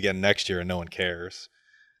then does it again next year and no one cares.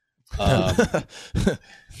 But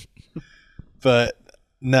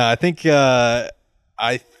no, I think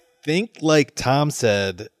like Tom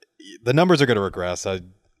said, the numbers are going to regress.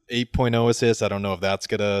 8.0 assists, I don't know if that's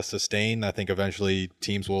going to sustain. I think eventually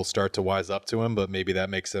teams will start to wise up to him, but maybe that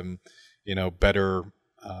makes him, better,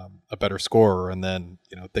 a better scorer, and then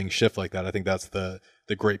things shift like that. I think that's the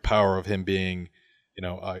great power of him being,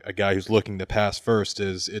 a guy who's looking to pass first.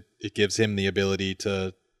 Is it gives him the ability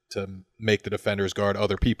to make the defenders guard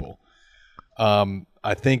other people.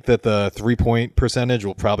 I think that the 3-point percentage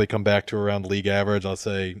will probably come back to around league average. I'll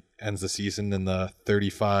say ends the season in the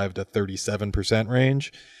 35 to 37%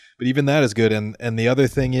 range. But even that is good. And the other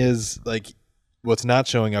thing is, like, what's not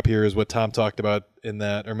showing up here is what Tom talked about in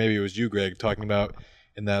that, or maybe it was you, Greg, talking about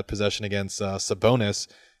in that possession against Sabonis,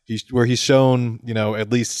 where he's shown,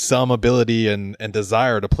 at least some ability and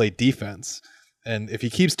desire to play defense. And if he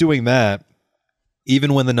keeps doing that,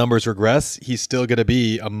 even when the numbers regress, he's still going to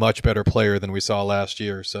be a much better player than we saw last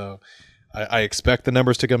year. So I expect the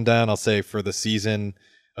numbers to come down. I'll say for the season,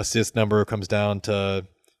 assist number comes down to,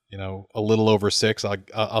 a little over 6.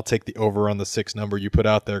 I'll take the over on the 6 number you put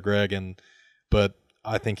out there, Greg. But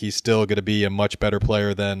I think he's still going to be a much better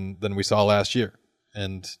player than we saw last year.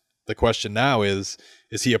 And the question now is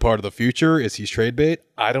he a part of the future? Is he trade bait?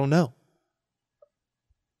 I don't know.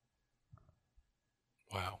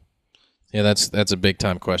 Wow. Yeah, that's a big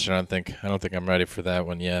time question. I don't think I'm ready for that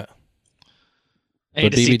one yet.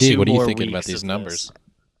 But BBD, what are you thinking about these numbers?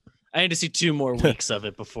 I need to see 2 more weeks of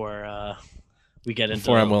it before we get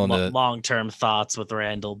into long-term thoughts with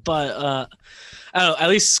Randall. But I don't know, at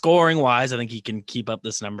least scoring-wise, I think he can keep up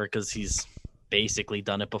this number because he's basically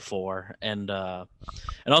done it before. And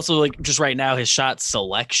also, like, just right now, his shot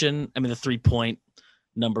selection, I mean, the 3-point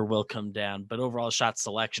number will come down, but overall shot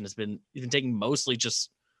selection he's been taking mostly just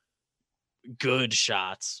good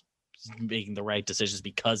shots, making the right decisions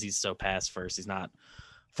because he's so pass first. He's not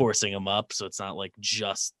forcing them up, so it's not like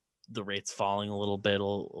just the rates falling a little bit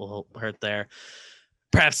will hurt there.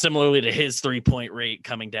 perhaps similarly to his 3-point rate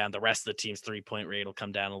coming down, the rest of the team's 3-point rate will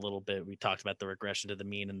come down a little bit. We talked about the regression to the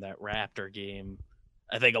mean in that Raptor game.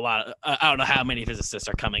 I think I don't know how many of his assists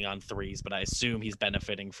are coming on threes, but I assume he's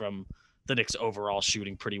benefiting from the Knicks overall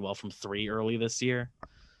shooting pretty well from three early this year.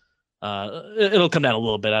 It'll come down a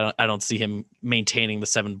little bit. I don't see him maintaining the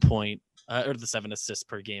 7-point or the 7 assists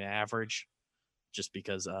per game average, just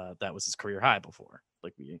because that was his career high before,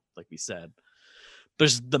 like we said.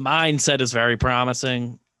 But the mindset is very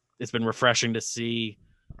promising. It's been refreshing to see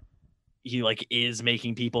he is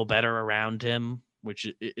making people better around him, which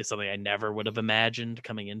is something I never would have imagined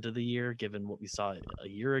coming into the year, given what we saw a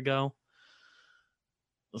year ago.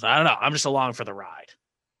 So I don't know. I'm just along for the ride.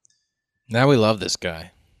 Now we love this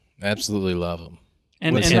guy. Absolutely love him.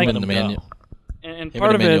 And Let's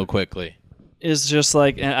part of it quickly is just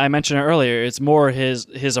like I mentioned earlier, it's more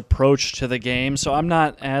his approach to the game. So I'm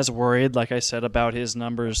not as worried, like I said, about his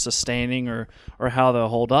numbers sustaining or how they'll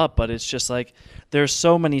hold up. But it's just like there's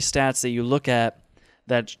so many stats that you look at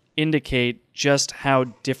that indicate just how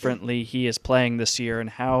differently he is playing this year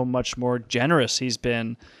and how much more generous he's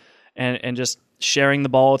been and just sharing the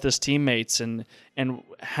ball with his teammates and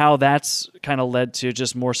how that's kind of led to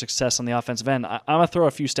just more success on the offensive end. I'm going to throw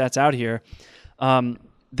a few stats out here.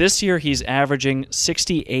 This year, he's averaging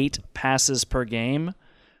 68 passes per game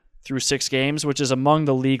through 6 games, which is among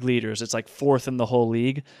the league leaders. It's like 4th in the whole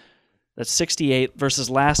league. That's 68 versus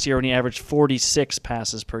last year when he averaged 46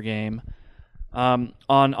 passes per game.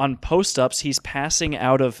 On post-ups, he's passing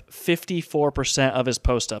out of 54% of his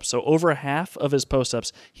post-ups. So over half of his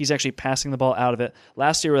post-ups, he's actually passing the ball out of it.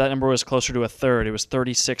 Last year, that number was closer to a third. It was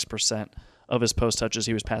 36% of his post touches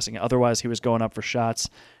he was passing. Otherwise, he was going up for shots.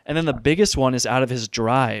 And then the biggest one is out of his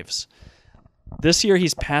drives. This year,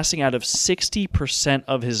 he's passing out of 60%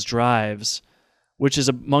 of his drives, which is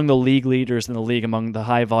among the league leaders in the league among the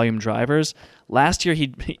high-volume drivers. Last year,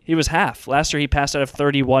 he was half. Last year, he passed out of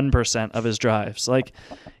 31% of his drives.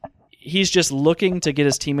 He's just looking to get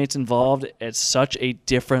his teammates involved at such a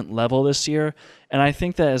different level this year. And I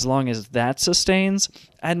think that as long as that sustains,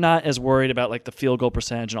 I'm not as worried about the field goal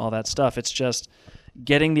percentage and all that stuff. It's just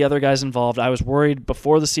getting the other guys involved. I was worried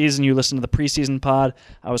before the season. You listened to the preseason pod.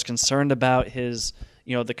 I was concerned about his,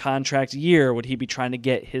 the contract year. Would he be trying to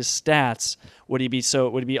get his stats? Would he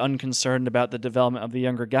be unconcerned about the development of the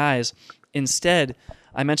younger guys? Instead,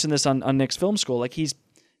 I mentioned this on Knicks Film School.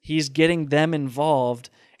 He's getting them involved,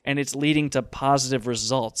 and it's leading to positive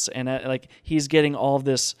results. And he's getting all of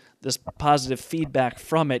this positive feedback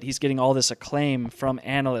from it. He's getting all this acclaim from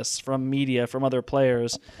analysts, from media, from other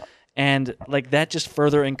players. And that just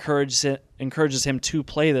further encourages him to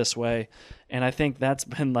play this way. And I think that's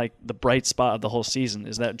been the bright spot of the whole season,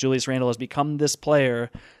 is that Julius Randle has become this player.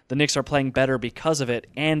 The Knicks are playing better because of it,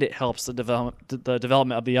 and it helps the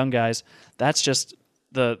development of the young guys. That's just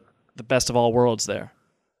the best of all worlds there.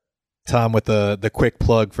 Tom, with the quick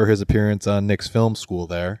plug for his appearance on Knicks Film School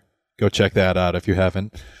there. Go check that out if you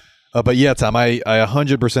haven't. But yeah, Tom, I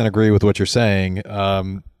 100% agree with what you're saying.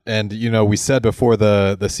 And, we said before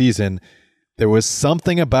the season, there was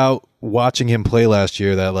something about watching him play last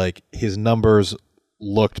year that, his numbers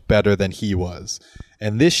looked better than he was.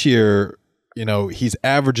 And this year, he's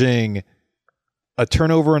averaging a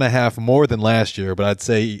turnover and a half more than last year, but I'd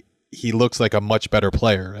say he looks like a much better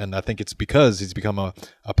player. And I think it's because he's become a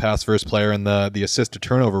pass-first player, and the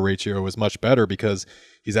assist-to-turnover ratio was much better because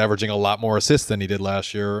he's averaging a lot more assists than he did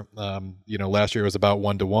last year. Last year it was about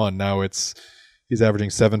 1-to-1. Now he's averaging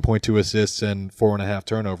 7.2 assists and 4.5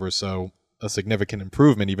 turnovers, so a significant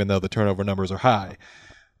improvement, even though the turnover numbers are high.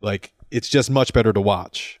 It's just much better to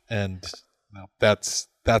watch. And that's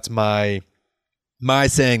my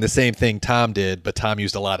saying the same thing Tom did, but Tom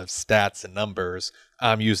used a lot of stats and numbers.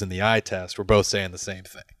 I'm using the eye test. We're both saying the same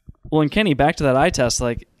thing. Well, and Kenny, back to that eye test,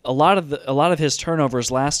 a lot of his turnovers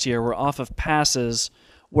last year were off of passes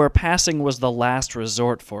where passing was the last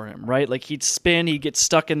resort for him, right? He'd spin, he'd get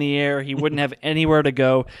stuck in the air, he wouldn't have anywhere to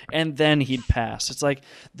go, and then he'd pass. It's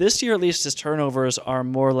this year, at least, his turnovers are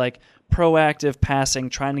more proactive passing,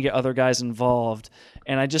 trying to get other guys involved.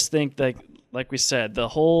 And I just think like we said, the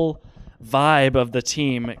whole vibe of the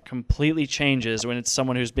team completely changes when it's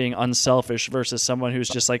someone who's being unselfish versus someone who's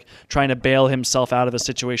just trying to bail himself out of a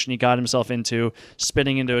situation he got himself into,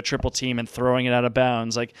 spinning into a triple team and throwing it out of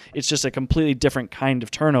bounds. It's just a completely different kind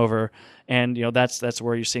of turnover, and that's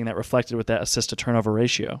where you're seeing that reflected with that assist to turnover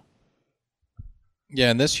ratio.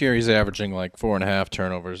 Yeah, and this year he's averaging 4.5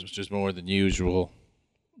 turnovers, which is more than usual.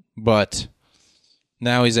 But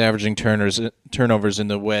now he's averaging turnovers in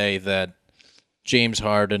the way that James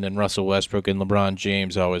Harden and Russell Westbrook and LeBron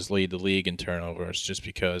James always lead the league in turnovers, just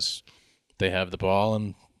because they have the ball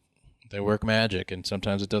and They work magic, and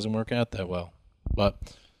sometimes it doesn't work out that well. But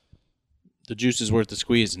the juice is worth the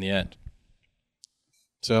squeeze in the end.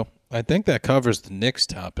 So I think that covers the Knicks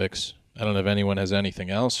topics. I don't know if anyone has anything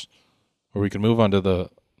else, or we can move on to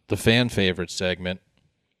the fan favorite segment.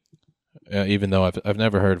 Even though I've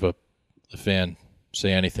never heard of a fan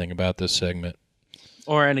say anything about this segment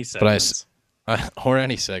or any segments. Or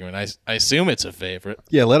any segment. I assume it's a favorite.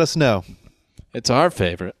 Yeah, let us know. It's our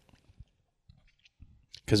favorite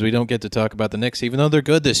because we don't get to talk about the Knicks, even though they're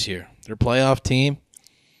good this year. They're a playoff team.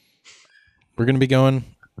 We're going to be going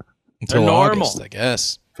until August, I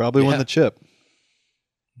guess. Probably win the chip.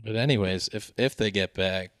 But anyways, if they get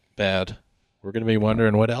bad, we're going to be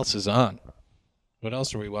wondering what else is on. What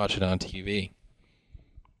else are we watching on TV?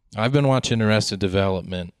 I've been watching Arrested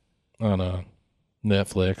Development on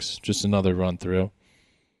Netflix. Just another run through.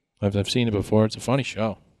 I've seen it before. It's a funny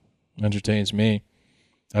show. Entertains me.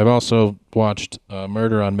 I've also watched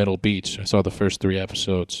Murder on Middle Beach. I saw the first 3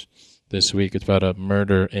 episodes this week. It's about a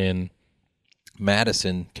murder in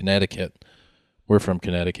Madison, Connecticut. We're from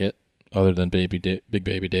Connecticut, other than Big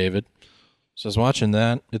Baby David. So I was watching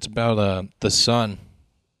that. It's about the son.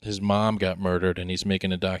 His mom got murdered, and he's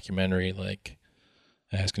making a documentary, like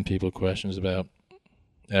asking people questions about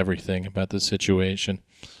everything about the situation.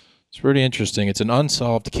 It's pretty interesting. It's an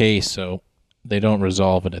unsolved case, so they don't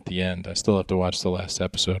resolve it at the end. I still have to watch the last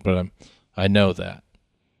episode, but I know that.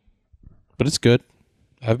 But it's good.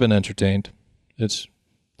 I've been entertained. It's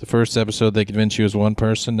the first episode they convince you is one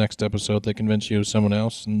person. Next episode they convince you is someone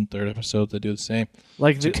else, and third episode they do the same. Kind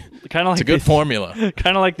of like it's a good formula.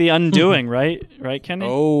 Kind of like The Undoing, right? Right, Kenny?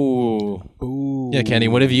 Oh, yeah, Kenny.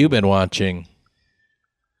 What have you been watching?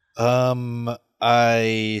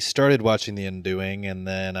 I started watching The Undoing, and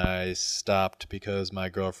then I stopped because my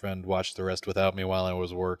girlfriend watched the rest without me while I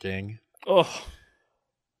was working. Oh,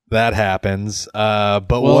 that happens.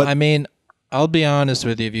 I mean, I'll be honest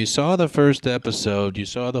with you. If you saw the first episode, you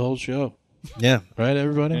saw the whole show. Yeah, right,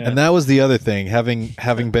 everybody. Yeah. And that was the other thing.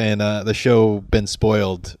 Having been the show been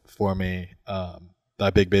spoiled for me by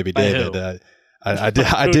Big Baby David. I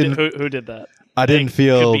didn't. Who did that? I didn't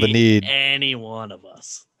feel the need. Any one of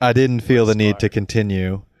us. I didn't feel the need to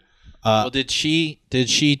continue. Well, did she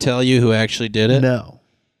tell you who actually did it? No.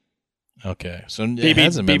 Okay, so it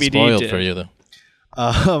hasn't been spoiled for you, though.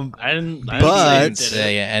 I didn't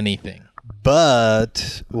say anything.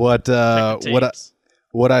 But what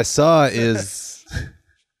I saw is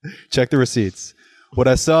check the receipts. What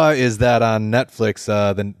I saw is that on Netflix,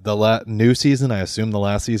 the new season, I assume the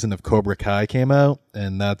last season of Cobra Kai came out,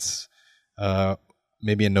 and that's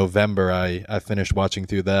maybe in November. I finished watching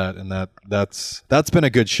through that, and that's been a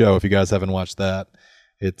good show. If you guys haven't watched that,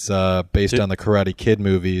 it's based on the Karate Kid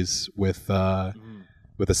movies with the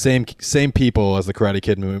same people as the Karate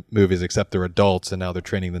Kid movies, except they're adults and now they're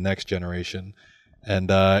training the next generation. And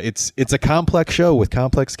it's a complex show with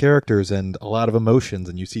complex characters and a lot of emotions,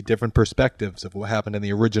 and you see different perspectives of what happened in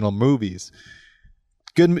the original movies.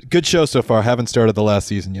 Good show so far. Haven't started the last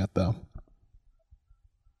season yet, though.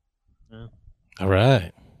 Yeah. All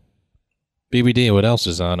right. BBD, what else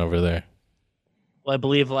is on over there? Well, I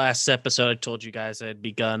believe last episode I told you guys I had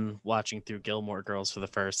begun watching through Gilmore Girls for the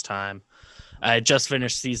first time. I had just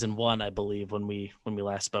finished season 1, I believe, when we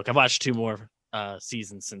last spoke. I've watched 2 more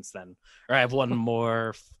seasons since then, or I have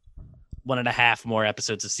 1.5 more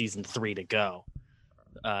episodes of season 3 to go,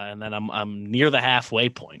 and then I'm near the halfway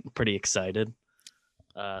point. I'm pretty excited.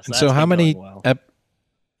 So how many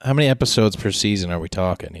episodes per season are we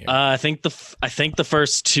talking here? I think the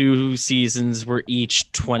first 2 seasons were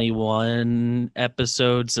each 21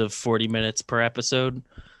 episodes of 40 minutes per episode.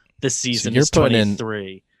 This season is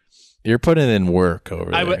 23. You're putting in work over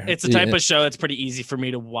there. It's the type of show that's pretty easy for me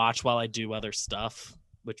to watch while I do other stuff,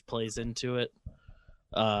 which plays into it.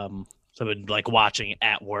 So I've been like watching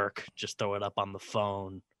at work, just throw it up on the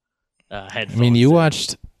phone. Headphones. I mean, you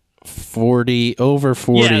watched 40 so let's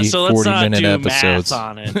not 40-minute do episodes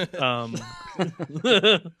math on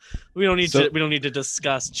it. We don't need to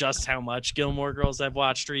discuss just how much Gilmore Girls I've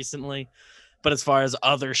watched recently, but as far as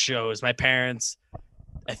other shows, my parents,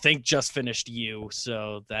 I think, just finished You,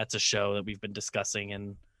 so that's a show that we've been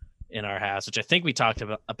discussing in our house, which I think we talked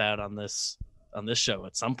about on this show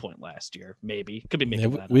at some point last year. Maybe could be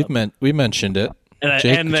making that up. We mentioned it,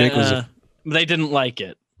 Jake they didn't like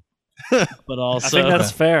it. But also, I think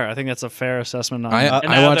that's fair. I think that's a fair assessment. I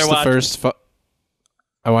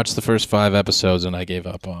watched the first 5 episodes and I gave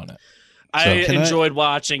up on it. I enjoyed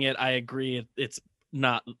watching it. I agree, it's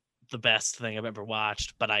not the best thing I've ever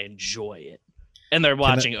watched, but I enjoy it. And they're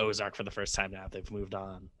watching Ozark for the first time now. They've moved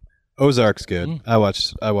on. Ozark's good. I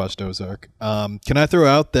watched Ozark. Can I throw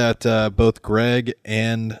out that both Greg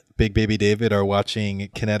and Big Baby David are watching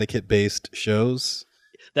Connecticut-based shows?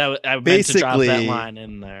 I meant to drop that line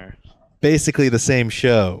in there. Basically the same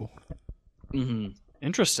show. Mm-hmm.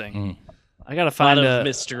 Interesting. I gotta A lot find of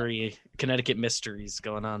mystery, Connecticut mysteries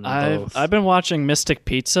going on. I've been watching Mystic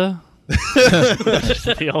Pizza,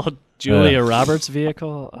 the old Julia Roberts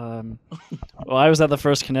vehicle. Well, I was at the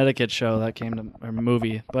first Connecticut show that came to or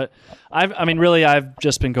movie, but I've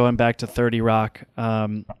just been going back to 30 Rock.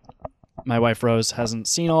 My wife Rose hasn't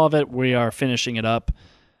seen all of it. We are finishing it up.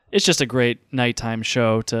 It's just a great nighttime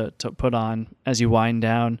show to put on as you wind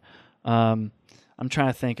down. I'm trying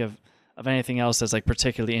to think of anything else that's like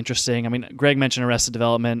particularly interesting. I mean, Greg mentioned Arrested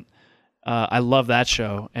Development. I love that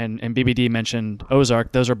show, and BBD mentioned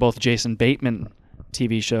Ozark. Those are both Jason Bateman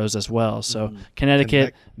TV shows as well. So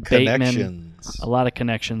Connecticut, Bateman, a lot of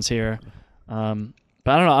connections here.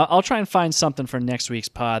 But I don't know. I'll try and find something for next week's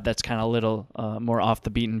pod that's kind of a little more off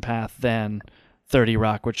the beaten path than 30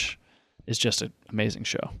 Rock, which is just an amazing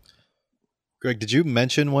show. Greg, did you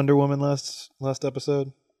mention Wonder Woman last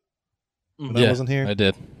episode? When I wasn't here? I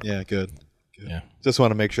did. Yeah, good. Yeah. Just want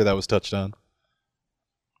to make sure that was touched on.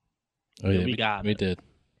 Oh, yeah, we did.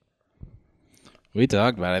 We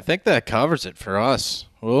talked about it. I think that covers it for us.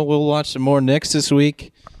 We'll watch some more Knicks this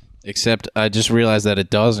week. Except I just realized that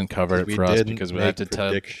it doesn't cover it for us because I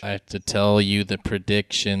have to tell you the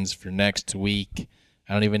predictions for next week.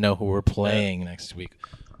 I don't even know who we're playing next week.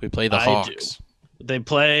 We play the Hawks. They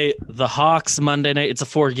play the Hawks Monday night. It's a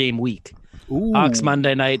 4-game week. Ooh. Hawks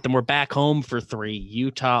Monday night. Then we're back home for 3.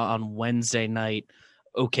 Utah on Wednesday night.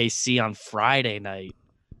 OKC on Friday night.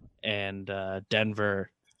 And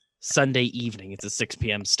Denver Sunday evening. It's a 6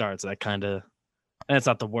 p.m. start. So that's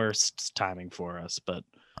not the worst timing for us. But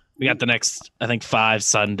we got the next, I think, 5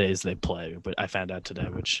 Sundays they play. But I found out today,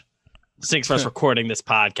 which stinks for us recording this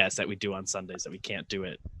podcast that we do on Sundays, that we can't do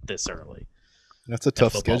it this early. That's a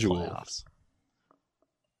tough Football schedule. Playoffs.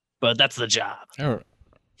 But that's the job.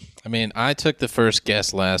 I mean, I took the first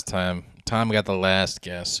guess last time. Tom got the last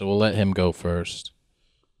guess, so we'll let him go first.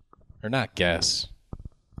 Or not guess.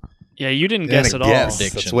 Yeah, you didn't guess at all.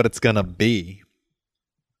 That's what it's going to be.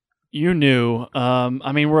 You knew.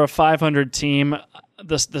 We're a 500 team.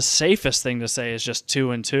 The safest thing to say is just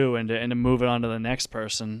 2-2 and to move it on to the next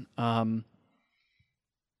person.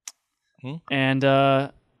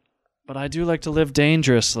 But I do like to live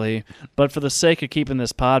dangerously. But for the sake of keeping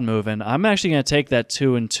this pod moving, I'm actually going to take that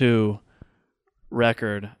 2-2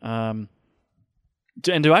 record. And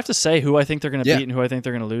do I have to say who I think they're going to beat and who I think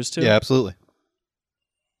they're going to lose to? Yeah, absolutely.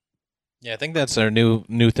 Yeah, I think that's our new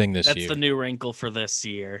thing this year. That's the new wrinkle for this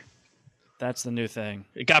year. That's the new thing.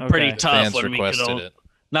 It got pretty tough fans when we requested could. it.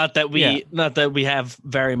 Not that we have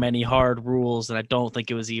very many hard rules, and I don't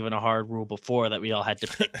think it was even a hard rule before that we all had to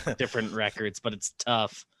pick different records. But it's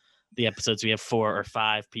tough. The episodes we have 4 or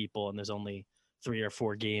 5 people, and there's only 3 or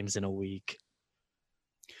 4 games in a week.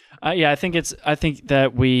 I think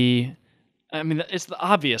that we. I mean, it's the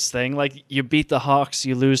obvious thing. Like, you beat the Hawks,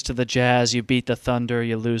 you lose to the Jazz. You beat the Thunder,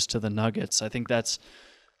 you lose to the Nuggets. I think that's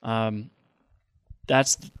the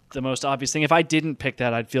most obvious thing. If I didn't pick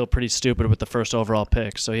that, I'd feel pretty stupid with the first overall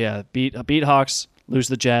pick. So yeah, beat Hawks, lose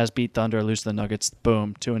the Jazz, beat Thunder, lose the Nuggets.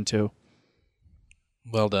 Boom, 2-2.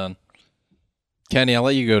 Well done. Kenny, I'll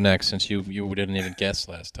let you go next since you didn't even guess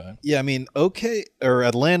last time. Yeah, I mean,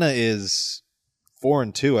 Atlanta is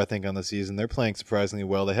 4-2, I think, on the season. They're playing surprisingly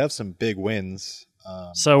well. They have some big wins.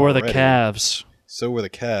 So were the Cavs. So were the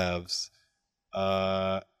Cavs.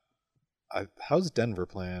 How's Denver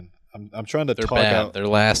playing? I'm trying to talk out. They're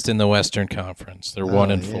last in the Western Conference. They're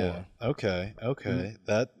 1-4. Yeah. Okay.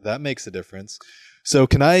 That makes a difference. So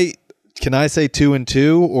can I say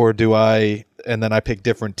 2-2, or do I? And then I pick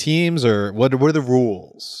different teams, or what are the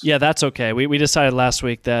rules? Yeah, that's okay. We decided last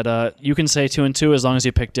week that you can say 2-2 as long as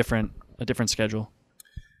you pick a different schedule.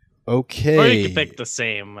 Okay. Or you can pick the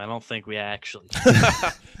same. I don't think we actually.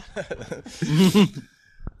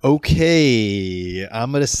 Okay,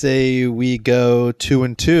 I'm gonna say we go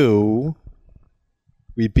 2-2.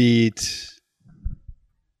 We beat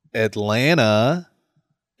Atlanta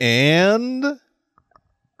and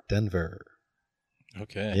Denver.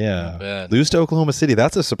 Okay. Yeah. Not bad. Lose to Oklahoma City.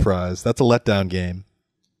 That's a surprise. That's a letdown game.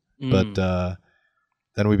 But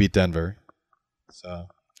then we beat Denver. So. All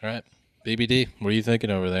right. BBD, what are you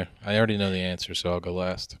thinking over there? I already know the answer, so I'll go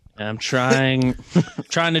last. I'm trying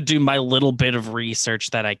to do my little bit of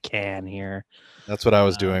research that I can here. That's what I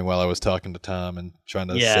was doing while I was talking to Tom and trying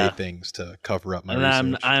to say things to cover up my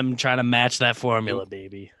research. I'm trying to match that formula,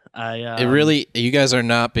 baby. You guys are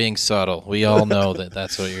not being subtle. We all know that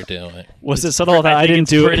that's what you're doing. Was it subtle that I think didn't it's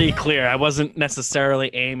do pretty it? clear. I wasn't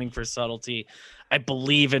necessarily aiming for subtlety. I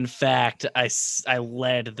believe, in fact, I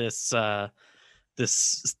led this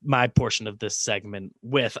my portion of this segment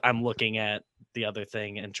with I'm looking at the other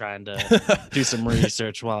thing and trying to do some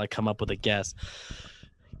research while I come up with a guess.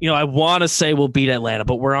 I want to say we'll beat Atlanta,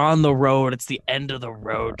 but we're on the road. It's the end of the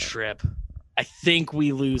road trip. I think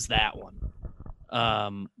we lose that one.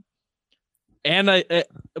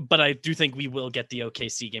 But I do think we will get the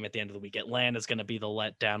OKC game at the end of the week. Atlanta's going to be the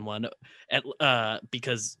letdown one,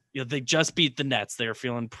 because they just beat the Nets. They're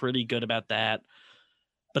feeling pretty good about that.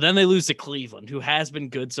 But then they lose to Cleveland, who has been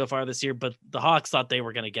good so far this year. But the Hawks thought they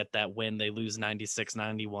were going to get that win. They lose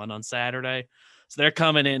 96-91 on Saturday. So they're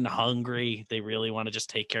coming in hungry. They really want to just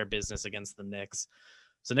take care of business against the Knicks.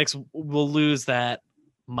 So Knicks will lose that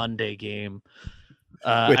Monday game.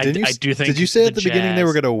 Wait, I do think. Did you say at the beginning they Jazz-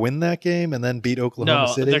 were going to win that game and then beat Oklahoma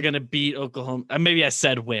No, City? they're going to beat Oklahoma. Maybe I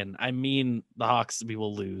said win. I mean the Hawks. We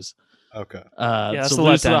will lose. Okay. that's So the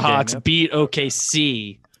lose to letdown the game, Hawks, yep. beat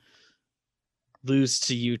OKC, lose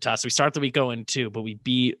to Utah. So we start the week 0-2, but we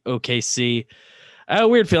beat OKC. I have a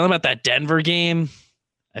weird feeling about that Denver game.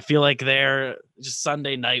 I feel like their just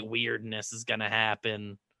Sunday night weirdness is going to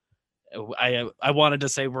happen. I wanted to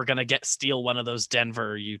say we're going to steal one of those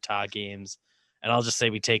Denver Utah games, and I'll just say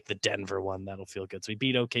we take the Denver one. That'll feel good. So we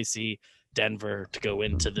beat OKC, Denver to go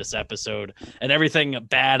into this episode, and everything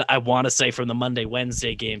bad I want to say from the Monday,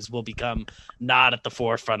 Wednesday games will become not at the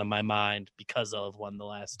forefront of my mind because I've won the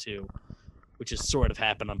last two, which has sort of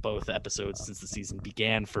happened on both episodes since the season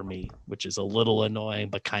began for me, which is a little annoying,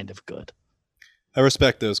 but kind of good. I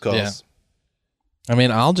respect those calls. Yeah. I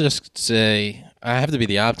mean, I'll just say I have to be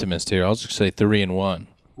the optimist here. I'll just say 3-1.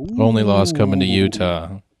 Only loss coming to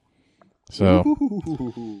Utah. So,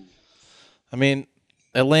 I mean,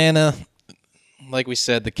 Atlanta, like we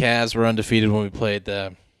said, the Cavs were undefeated when we played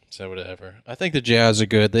them. So whatever. I think the Jazz are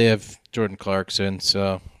good. They have Jordan Clarkson,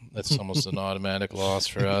 so that's almost an automatic loss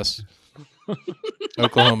for us.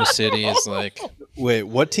 Oklahoma City is like Wait,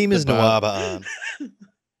 what team is Bob- Nwaba on?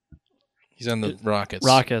 he's on the Rockets.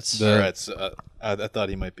 Rockets. The- All right, so, I thought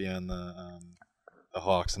he might be on the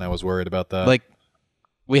Hawks, and I was worried about that. Like,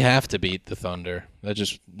 we have to beat the Thunder. I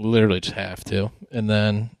just literally just have to. And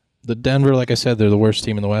then the Denver, like I said, they're the worst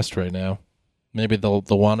team in the West right now. Maybe they'll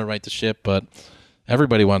want to right the ship, but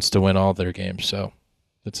everybody wants to win all their games, so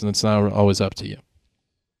it's not always up to you.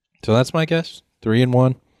 So that's my guess.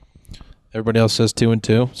 3-1. Everybody else says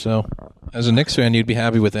 2-2. So as a Knicks fan, you'd be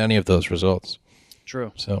happy with any of those results.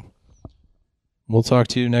 True. So we'll talk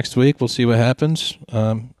to you next week. We'll see what happens.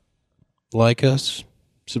 Like us,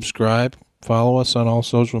 subscribe, follow us on all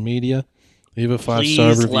social media. Leave a 5-star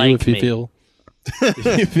Please review like if you me. feel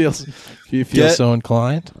if you feel so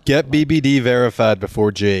inclined. Get BBD verified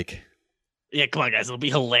before Jake. Yeah, come on, guys. It'll be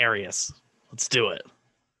hilarious. Let's do it.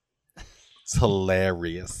 It's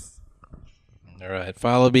hilarious. All right,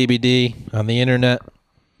 follow BBD on the internet.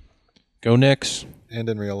 Go Knicks And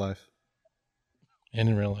in real life. and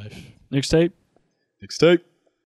in real life. Next tape. Mixtape.